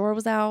was like a drawer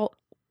was out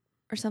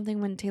or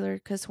something when Taylor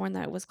could have sworn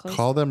that it was closed.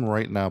 Call them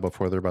right now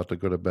before they're about to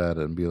go to bed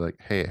and be like,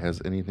 hey,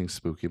 has anything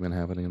spooky been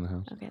happening in the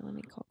house? Okay, let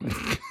me call.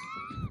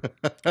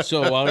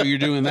 So while you're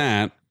doing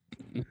that,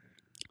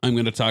 I'm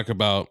going to talk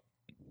about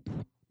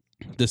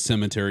the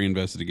cemetery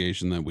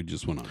investigation that we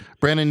just went on.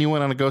 Brandon, you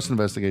went on a ghost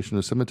investigation to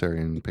a cemetery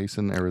in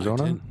Payson,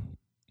 Arizona.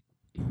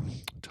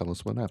 Tell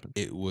us what happened.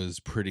 It was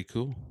pretty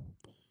cool.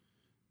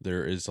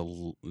 There is a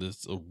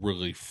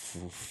really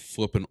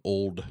flippin'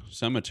 old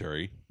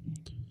cemetery.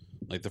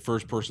 Like the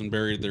first person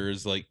buried there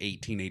is like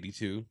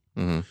 1882,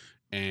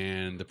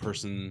 and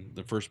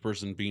the first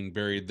person being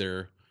buried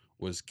there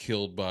was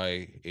killed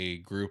by a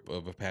group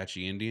of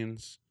Apache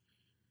Indians.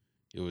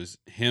 It was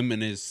him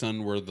and his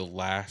son were the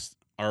last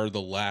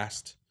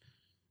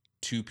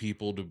two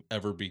people to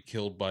ever be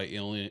killed by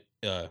Indians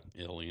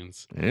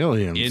Oh.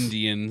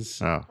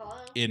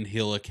 in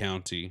Gila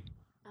County.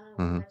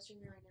 Live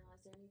streaming right now.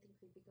 Is there anything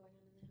creepy going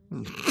on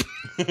in the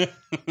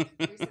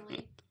house?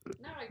 Recently?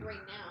 Not like right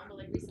now, but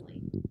like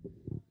recently.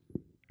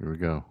 Here we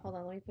go. Hold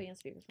on, let me put you on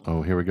speakerphone.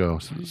 Oh, here we go. Why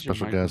does your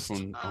Special guest.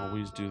 microphone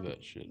always do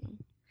that shit.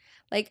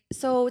 Like,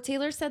 so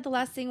Taylor said the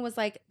last thing was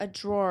like a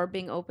drawer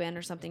being open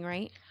or something,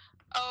 right?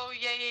 Oh,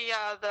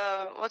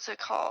 yeah. What's it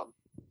called?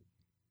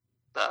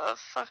 The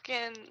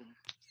fucking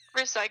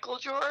recycle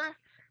drawer.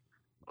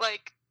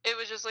 Like, it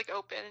was just, like,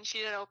 open, and she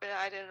didn't open it,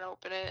 I didn't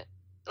open it.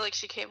 Like,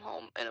 she came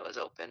home, and it was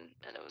open,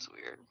 and it was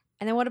weird.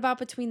 And then what about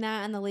between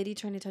that and the lady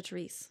trying to touch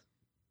Reese?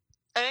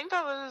 I think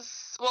that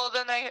was... Well,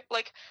 then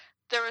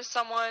there was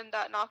someone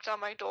that knocked on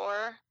my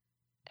door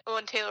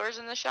when Taylor was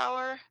in the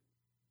shower.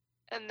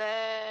 And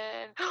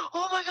then...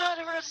 Oh, my God,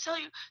 I forgot to tell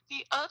you.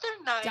 The other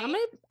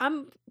night...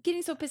 I'm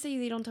getting so pissed at you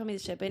that you don't tell me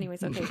this shit. But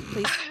anyways, okay,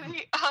 please.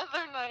 The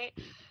other night...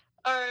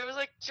 Or it was,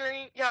 like,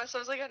 during... Yeah, so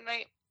it was, like, at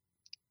night.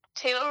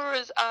 Taylor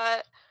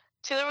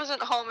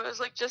wasn't home. It was,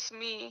 like, just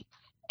me.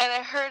 And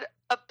I heard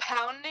a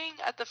pounding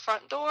at the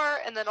front door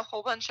and then a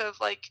whole bunch of,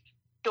 like,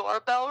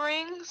 doorbell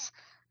rings.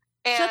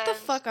 And Shut the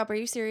fuck up. Are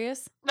you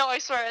serious? No, I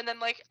swear. And then,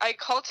 like, I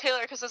called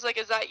Taylor because I was like,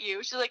 is that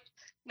you? She's like,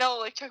 no,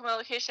 like, check my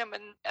location.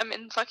 I'm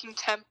in fucking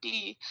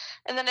Tempe.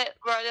 And then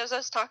right as I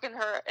was talking to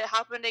her, it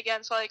happened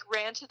again. So I, like,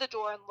 ran to the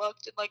door and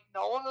looked, and, like,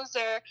 no one was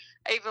there.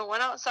 I even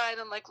went outside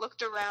and, like,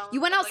 looked around.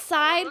 You went and, like, no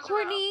one outside, was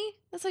Courtney?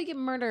 That's how you get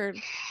murdered.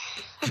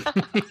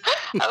 around.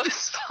 I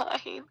was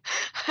fine.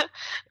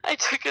 I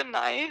took a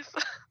knife.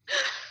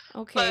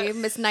 Okay, But-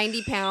 Miss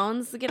 90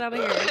 pounds. Get out of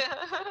here.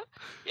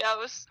 Yeah, it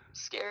was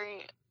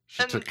scary.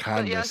 She took But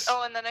kindness.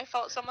 oh, and then I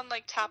felt someone,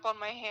 like, tap on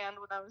my hand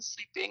when I was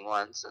sleeping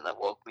once, and that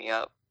woke me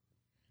up.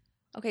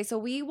 Okay, so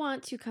we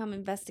want to come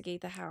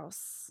investigate the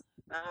house.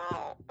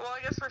 Oh, well,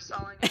 I guess we're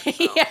selling it.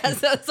 So. Yes,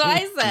 that's what I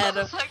I said.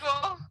 was like,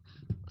 well,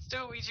 let's do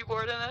a Ouija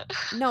board in it.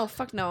 No,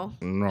 fuck no.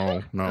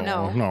 No.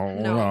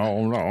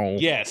 No.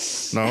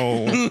 Yes.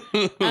 No.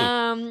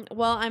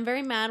 Well, I'm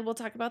very mad. We'll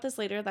talk about this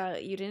later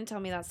that you didn't tell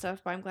me that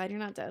stuff, but I'm glad you're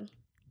not dead.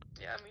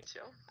 Yeah, me too.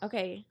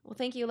 Okay. Well,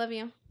 thank you. Love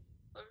you.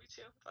 Love you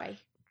too. Bye.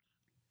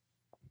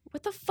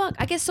 What the fuck?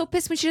 I get so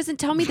pissed when she doesn't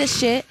tell me this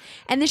shit.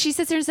 And then she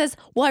sits there and says,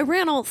 well, I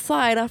ran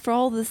outside after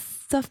all this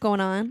stuff going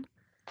on.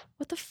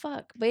 What the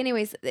fuck? But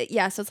anyways,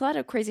 yeah, so it's a lot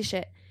of crazy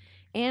shit.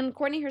 And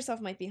Courtney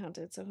herself might be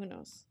haunted, so who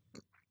knows?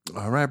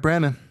 All right,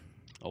 Brandon.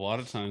 A lot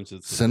of times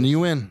it's Sending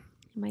you in.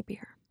 It might be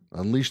her.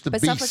 Unleash the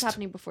But beast. stuff was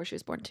happening before she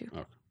was born, too.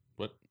 Oh,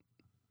 what?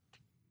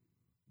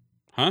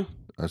 Huh?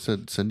 I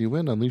said send you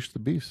in. Unleash the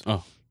beast.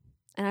 Oh,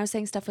 And I was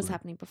saying stuff was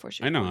happening before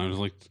she was I know. born. I was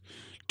like,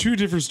 two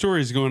different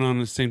stories going on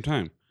at the same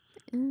time.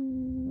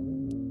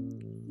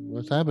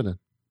 What's happening?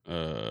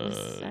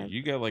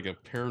 You got like a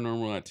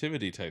paranormal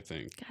activity type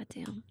thing. God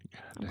damn. I'm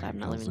Dang, glad I'm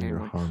not Kelsey, living there you're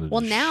anymore. haunted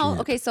Well, as now,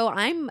 shit. okay, so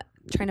I'm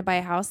trying to buy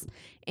a house,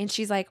 and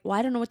she's like, well,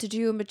 I don't know what to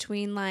do in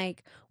between,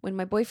 like, when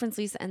my boyfriend's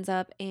lease ends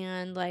up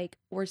and, like,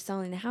 we're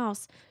selling the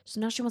house. So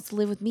now she wants to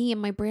live with me in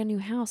my brand new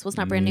house. Well, it's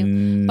not brand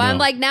new. But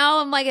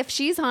I'm like, if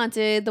she's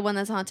haunted, the one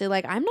that's haunted,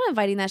 like, I'm not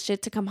inviting that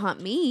shit to come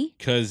haunt me.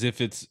 Because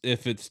if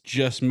it's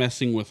just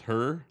messing with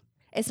her,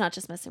 It's not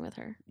just messing with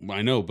her.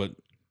 I know, but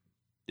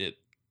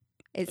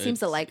It seems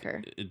to it's- like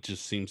her. It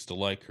just seems to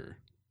like her.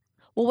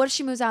 Well, what if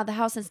she moves out of the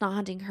house and it's not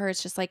haunting her?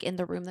 It's just, like, in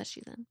the room that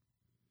she's in.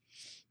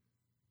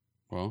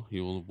 Well,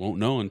 won't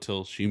know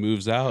until she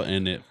moves out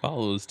and it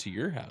follows to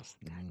your house.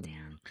 God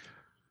damn.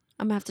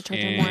 I'm going to have to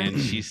charge her more. And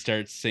she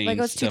starts saying Like,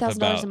 it's stuff $2,000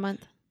 about a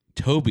month.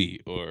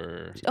 Toby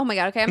or... Oh my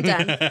God. Okay, I'm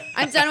done.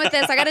 I'm done with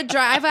this. I got to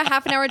drive a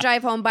half an hour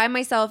drive home by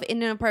myself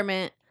in an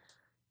apartment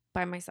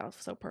by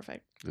myself. So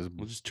perfect.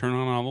 We'll just turn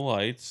on all the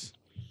lights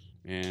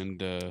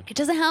and It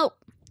doesn't help.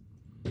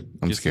 I'm Get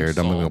some scared.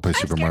 I'm gonna go salt. play I'm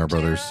Super scared Mario too.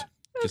 Brothers.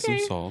 get some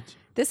Okay. salt.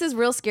 This is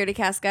real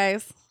Scaredycast,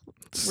 guys.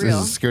 This Real.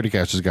 is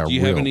Scaredycast just got Do you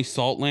real. have any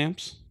salt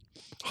lamps?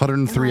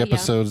 103 Yeah.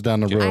 episodes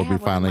down the I road, have we one in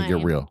finally get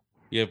mine. real.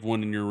 You have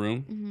one in your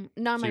room?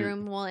 Not in So my you're-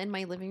 room, well, in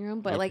my living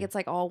room, but like Okay. it's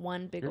like all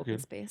one big You're open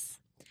good. space.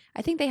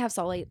 I think they have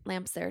salt light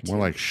lamps there too.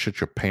 More like shit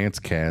your pants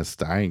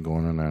cast. I ain't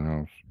going in that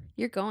house.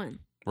 You're going.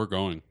 We're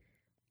going.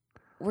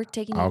 We're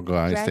taking I'll you go.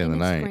 I stay dragging the and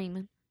night.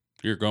 screaming.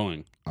 You're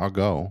going. I'll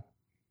go.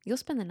 You'll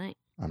spend the night.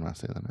 I'm not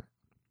staying the night.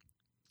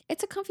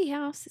 It's a comfy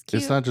house. It's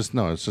cute. It's not just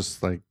it's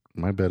just like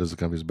my bed is the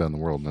comfiest bed in the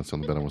world, and that's the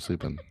only bed I want to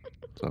sleep in.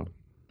 So,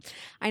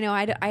 I know.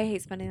 I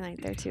hate spending the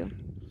night there too.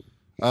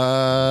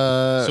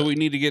 So we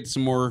need to get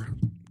some more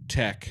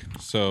tech.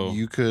 So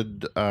you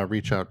could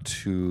reach out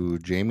to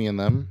Jamie and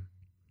them.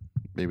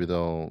 Maybe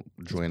they'll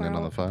Just join in borrow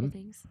on a the couple fun.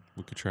 things.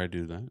 we could try to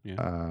do that.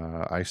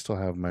 Yeah. I still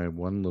have my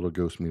one little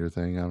ghost meter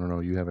thing. I don't know.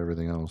 You have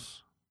everything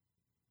else.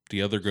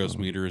 The other ghost so-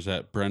 meter is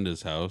at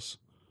Brenda's house.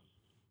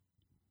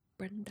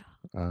 Brenda.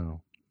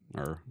 Oh,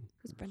 Our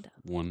Who's Brenda?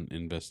 one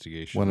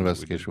investigation. one that we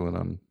investigation went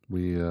on.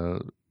 We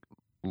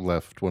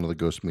left one of the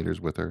ghost meters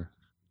with her.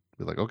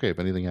 We're like, okay, if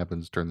anything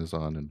happens, turn this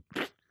on. And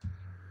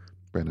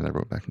Brandon never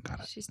went back and got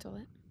it. She stole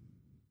it.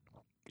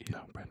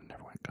 No, Brandon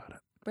never went and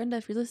got Brenda,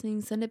 if you're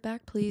listening, send it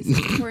back, please. It's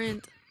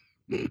important.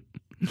 it.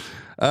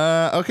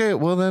 Okay,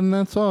 well then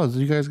that's all.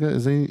 You guys got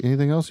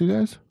anything else? You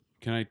guys? did.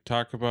 Can I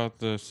talk about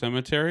the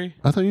cemetery?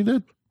 I thought you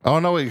did. Oh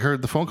no, we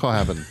heard the phone call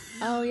happen.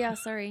 Oh yeah,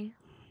 sorry.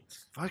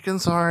 Fucking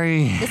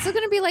sorry. This is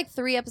gonna be like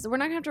 3 episodes. We're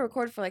not gonna have to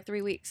record for like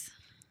 3 weeks.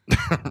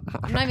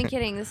 I'm not even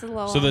kidding. This is a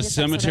little. So the longest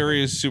episode cemetery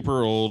ever. is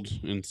super old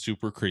and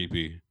super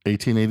creepy.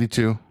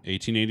 1882.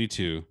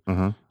 1882.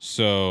 Uh-huh.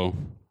 So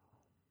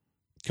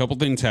a couple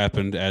things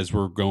happened as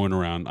we're going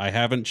around. I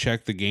haven't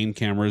checked the game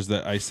cameras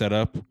that I set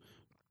up,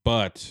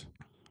 but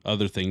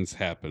other things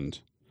happened.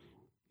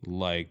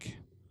 Like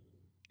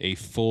a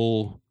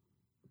full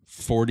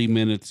 40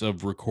 minutes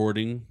of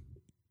recording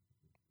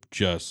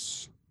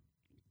just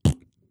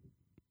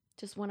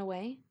Just went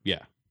away.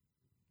 yeah.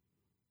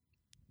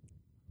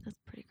 That's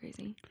pretty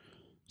crazy.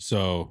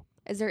 So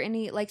Is there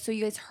any so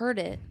you guys heard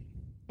it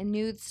and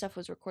knew the stuff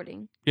was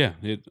recording? yeah,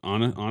 it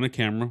on a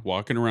camera,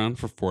 walking around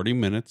for 40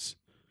 minutes,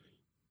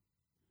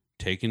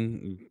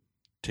 taking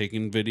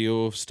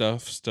video of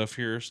stuff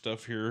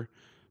here,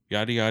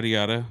 yada yada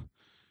yada.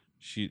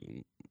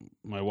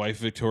 My wife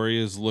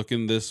Victoria is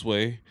looking this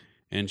way,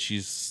 and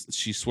she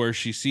swears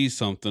she sees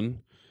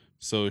something,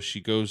 so she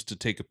goes to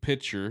take a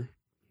picture,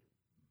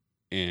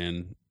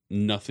 and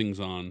nothing's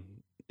on.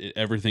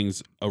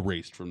 Everything's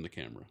erased from the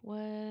camera.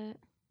 What?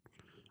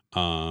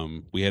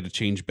 We had to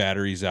change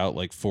batteries out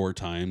like 4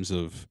 times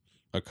of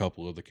a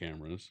couple of the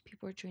cameras.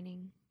 People are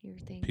joining your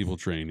thing. People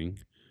training.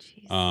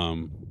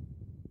 Jeez.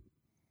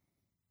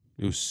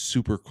 It was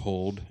super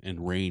cold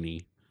and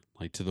rainy,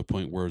 like to the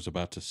point where it was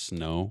about to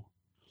snow.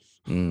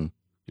 Mm.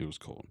 It was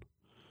cold.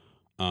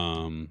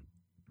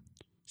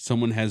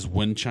 Someone has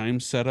wind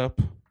chimes set up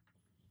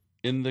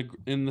in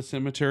the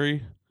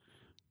cemetery,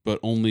 but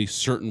only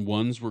certain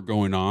ones were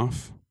going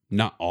off,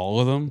 not all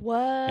of them. What?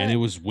 And it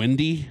was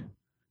windy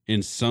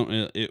in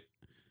some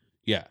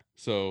yeah.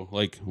 So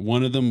like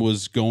one of them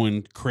was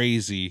going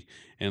crazy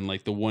and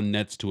like the one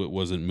next to it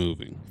wasn't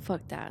moving.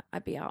 Fuck that.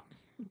 I'd be out.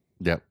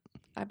 Yep.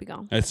 I'd be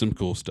gone. That's some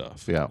cool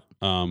stuff. Yeah.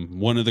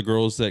 One of the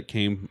girls that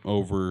came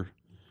over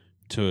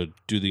to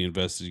do the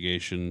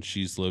investigation,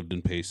 she's lived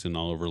in Payson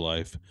all of her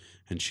life,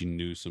 and she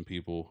knew some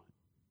people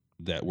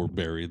that were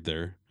buried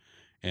there,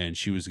 and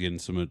she was getting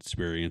some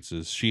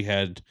experiences. She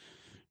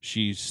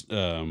was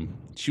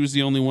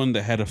the only one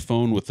that had a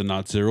phone with an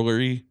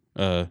auxiliary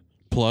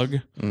plug,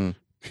 Mm.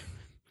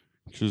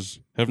 because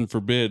heaven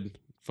forbid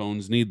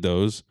phones need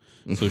those.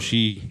 So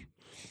she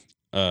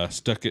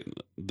stuck it.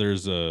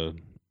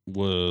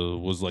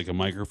 Was like a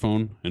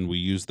microphone, and we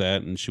used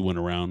that, and she went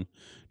around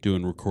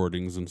doing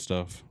recordings and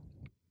stuff.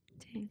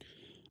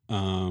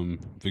 Dang.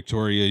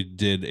 Victoria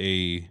did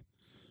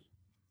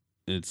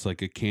it's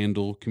like a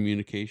candle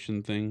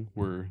communication thing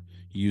where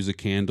you use a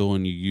candle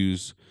and you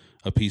use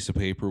a piece of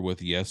paper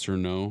with yes or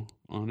no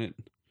on it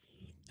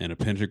and a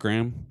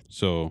pentagram.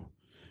 So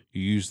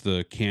you use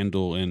the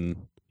candle,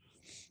 and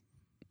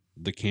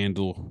the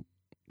candle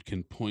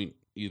can point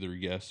either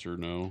yes or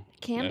no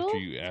Candle? after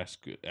you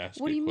ask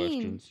What do it you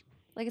mean? questions.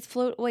 Like it's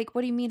float. Like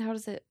what do you mean? How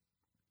does it?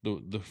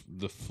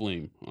 The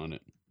flame on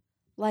it.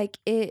 Like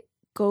it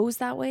goes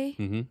that way,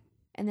 Mm-hmm.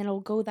 and then it'll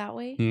go that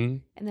way, Mm-hmm.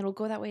 and then it'll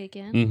go that way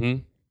again, Mm-hmm.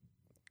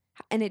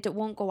 and it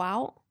won't go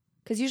out.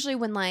 Because usually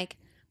when like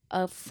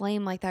a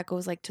flame like that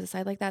goes like to the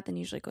side like that, then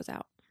usually it goes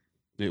out.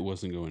 It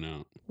wasn't going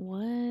out.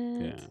 What?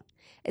 Yeah.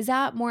 Is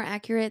that more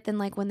accurate than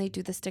like when they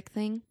do the stick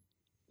thing?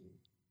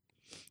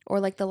 Or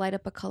like the light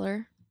up a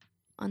color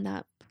on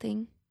that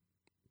thing?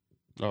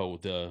 Oh,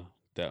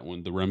 that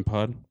one, the REM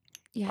pod.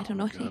 Yeah, I don't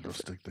know. God, those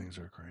stick things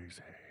are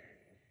crazy.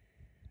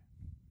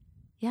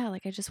 Yeah,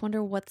 like I just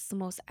wonder what's the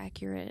most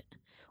accurate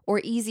or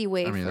easy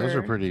way. I mean, for... those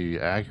are pretty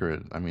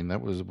accurate. I mean,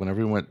 that was whenever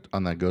we went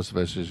on that ghost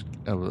investigation.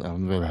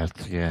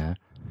 Yeah.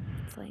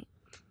 It's like,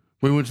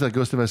 We went to that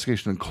ghost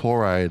investigation in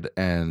Chloride,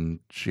 and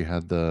she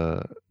had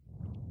the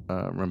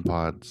REM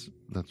pods.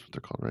 That's what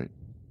they're called, right?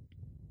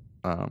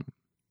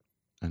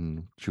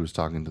 And she was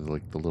talking to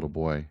the little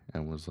boy,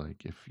 and was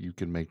like, "If you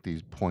can make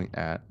these point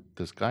at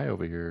this guy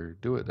over here,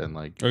 do it." And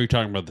like, Are you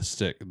talking about the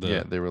stick?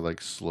 yeah, they were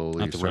like slowly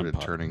not the REM started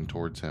pod. turning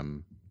towards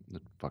him.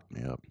 It fucked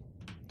me up.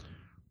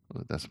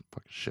 That's some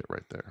fucking shit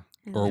right there.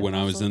 Or when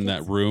I was in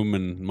that room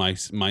and my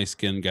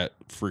skin got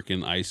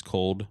freaking ice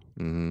cold.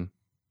 Mm-hmm.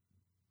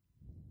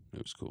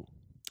 It was cool.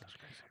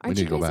 Aren't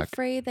need you to go guys back.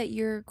 afraid that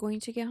you're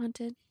going to get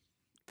hunted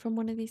from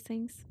one of these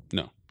things?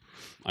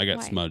 I got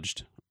Why?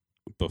 smudged.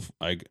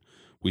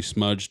 We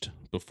smudged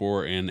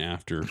before and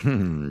after.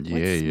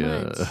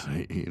 yeah.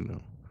 smudge? You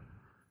know,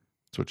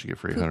 that's what you get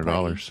for Poop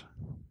 $800.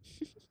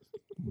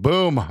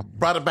 Boom!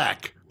 Brought it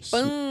back.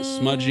 Boom.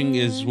 Smudging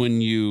is when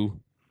you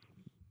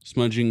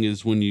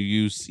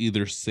use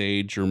either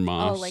sage or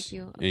moss. like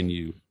you- and okay.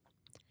 you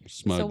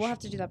smudge. So we'll have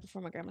to do that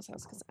before my grandma's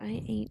house because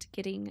I ain't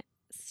getting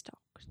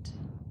stalked.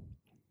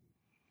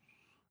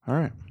 All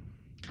right.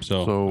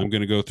 So I'm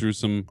gonna go through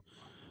some.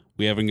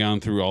 We haven't gone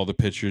through all the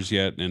pictures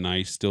yet, and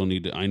I still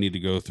need to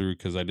go through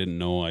because I didn't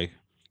know I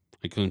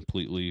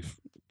completely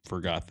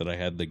forgot that I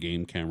had the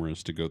game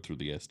cameras to go through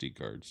the SD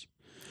cards.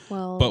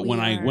 Well, But we when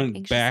I are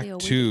went back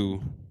anxiously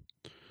to,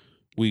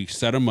 we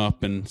set them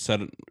up and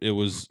it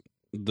was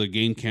the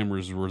game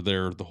cameras were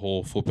there the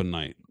whole flipping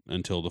night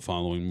until the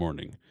following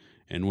morning.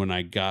 And when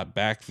I got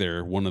back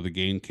there, one of the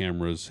game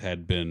cameras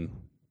had been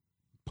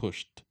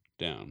pushed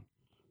down.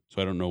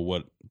 So I don't know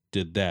what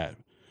did that.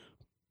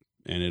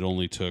 And it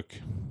only took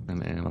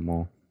An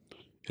animal.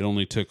 It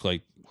only took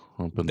like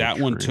Humping that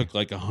the one tree. took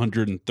like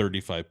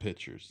 135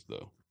 pictures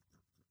though.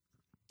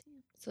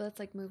 So that's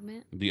like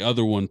movement. The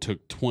other one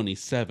took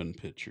 27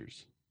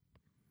 pictures.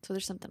 So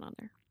there's something on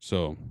there.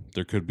 So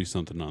there could be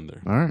something on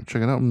there. All right,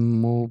 check it out,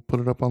 and we'll put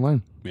it up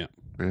online. Yeah.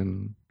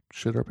 And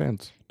shit our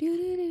pants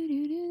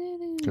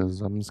Do-do-do-do-do-do-do.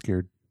 because I'm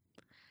scared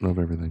of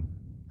everything.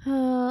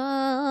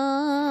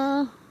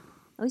 At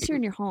least you're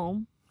in your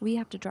home. We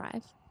have to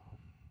drive.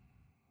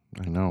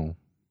 I know.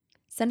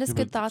 Send us Yeah,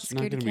 good but thoughts, it's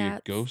not scaredy gonna be a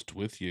cats. ghost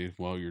with you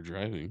while you're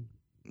driving.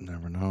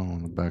 Never know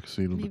in the back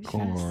seat of Maybe the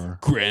fast. car.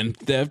 Grand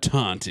theft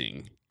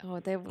haunting. Oh,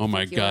 they would Oh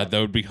my fuck you god, up. that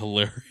would be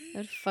hilarious.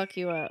 That'd fuck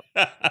you up.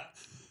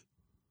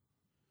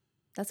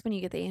 That's when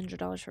you get the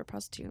 $800 for a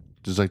prostitute.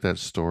 Just like that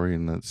story,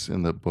 and that's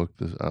in the book.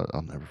 This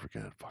I'll never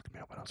forget. It fucked me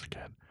up when I was a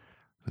kid.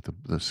 Like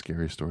the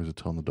scary stories that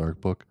tell in the dark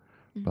book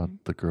about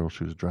the girl.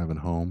 She was driving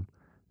home,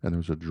 and there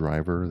was a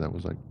driver that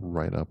was like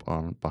right up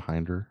on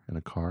behind her in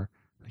a car.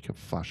 And he kept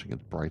flashing his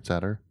brights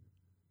at her,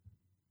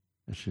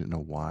 and she didn't know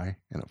why,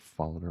 and it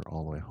followed her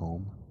all the way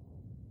home.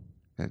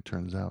 And it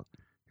turns out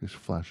he was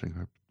flashing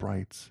her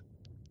brights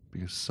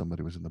because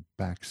somebody was in the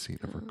back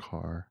seat of her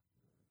car.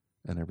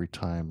 And every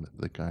time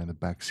the guy in the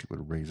back seat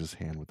would raise his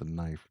hand with a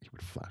knife, he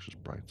would flash his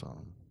brights on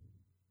him.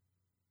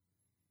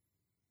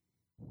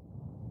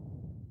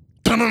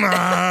 God,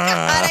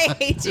 I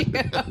hate you.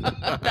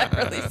 That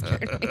really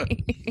scared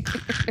me.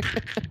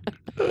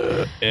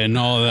 And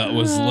all that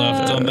was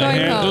left on the my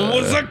handle God.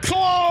 was a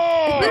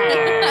claw.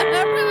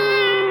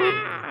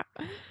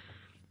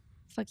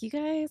 Fuck you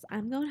guys.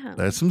 I'm going home.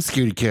 That's some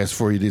Scaredycast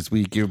for you this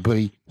week,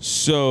 everybody.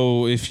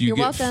 So if you You're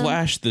get welcome.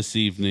 flashed this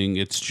evening,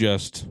 it's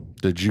just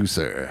The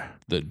juicer.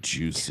 the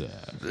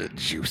juicer. The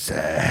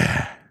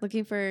juicer.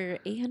 Looking for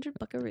 800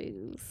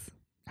 buckaroos.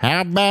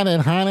 How about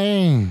it,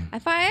 honey? I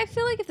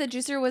feel like if the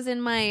juicer was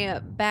in my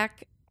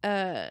back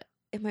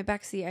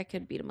seat, I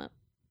could beat him up.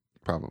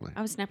 Probably.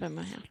 I would snap him in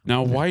my hand.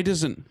 Now, why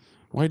doesn't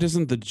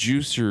the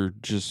juicer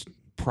just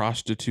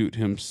prostitute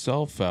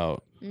himself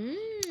out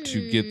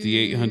to get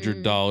the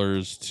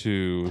 $800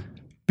 to?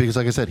 Because,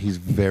 like I said, he's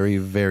very,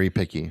 very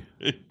picky.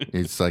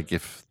 It's like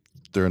if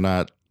they're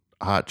not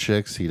hot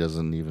chicks, he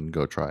doesn't even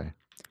go try.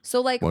 So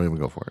like, Won't even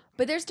go for it.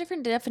 but there's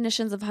different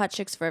definitions of hot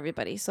chicks for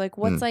everybody. So like,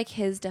 what's like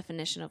his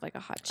definition of like a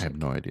hot I chick? have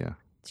no idea.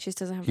 She just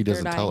doesn't have. He a third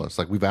doesn't tell eye. us.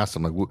 Like we've asked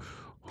him, like,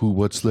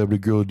 what celebrity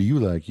girl do you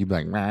like? He'd be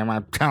like, man,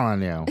 I'm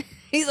telling you.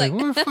 He's like,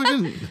 what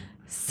fucking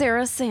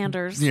Sarah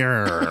Sanders.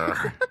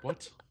 yeah.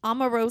 What?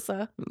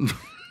 Omarosa.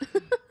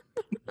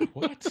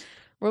 What?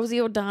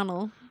 Rosie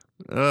O'Donnell.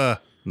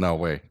 No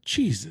way.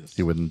 Jesus.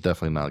 He would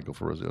definitely not go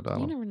for Rosie You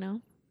O'Donnell. never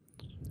know.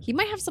 He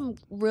might have some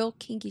real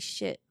kinky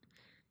shit,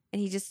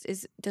 and he just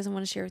doesn't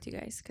want to share with you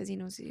guys because he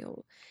knows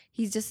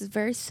he's just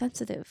very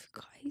sensitive,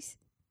 guys.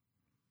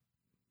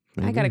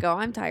 I gotta go.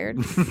 I'm tired.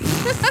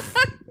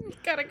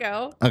 Gotta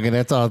go. Okay,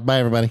 that's all. Bye,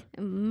 everybody.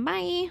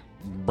 Bye.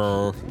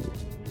 Brr.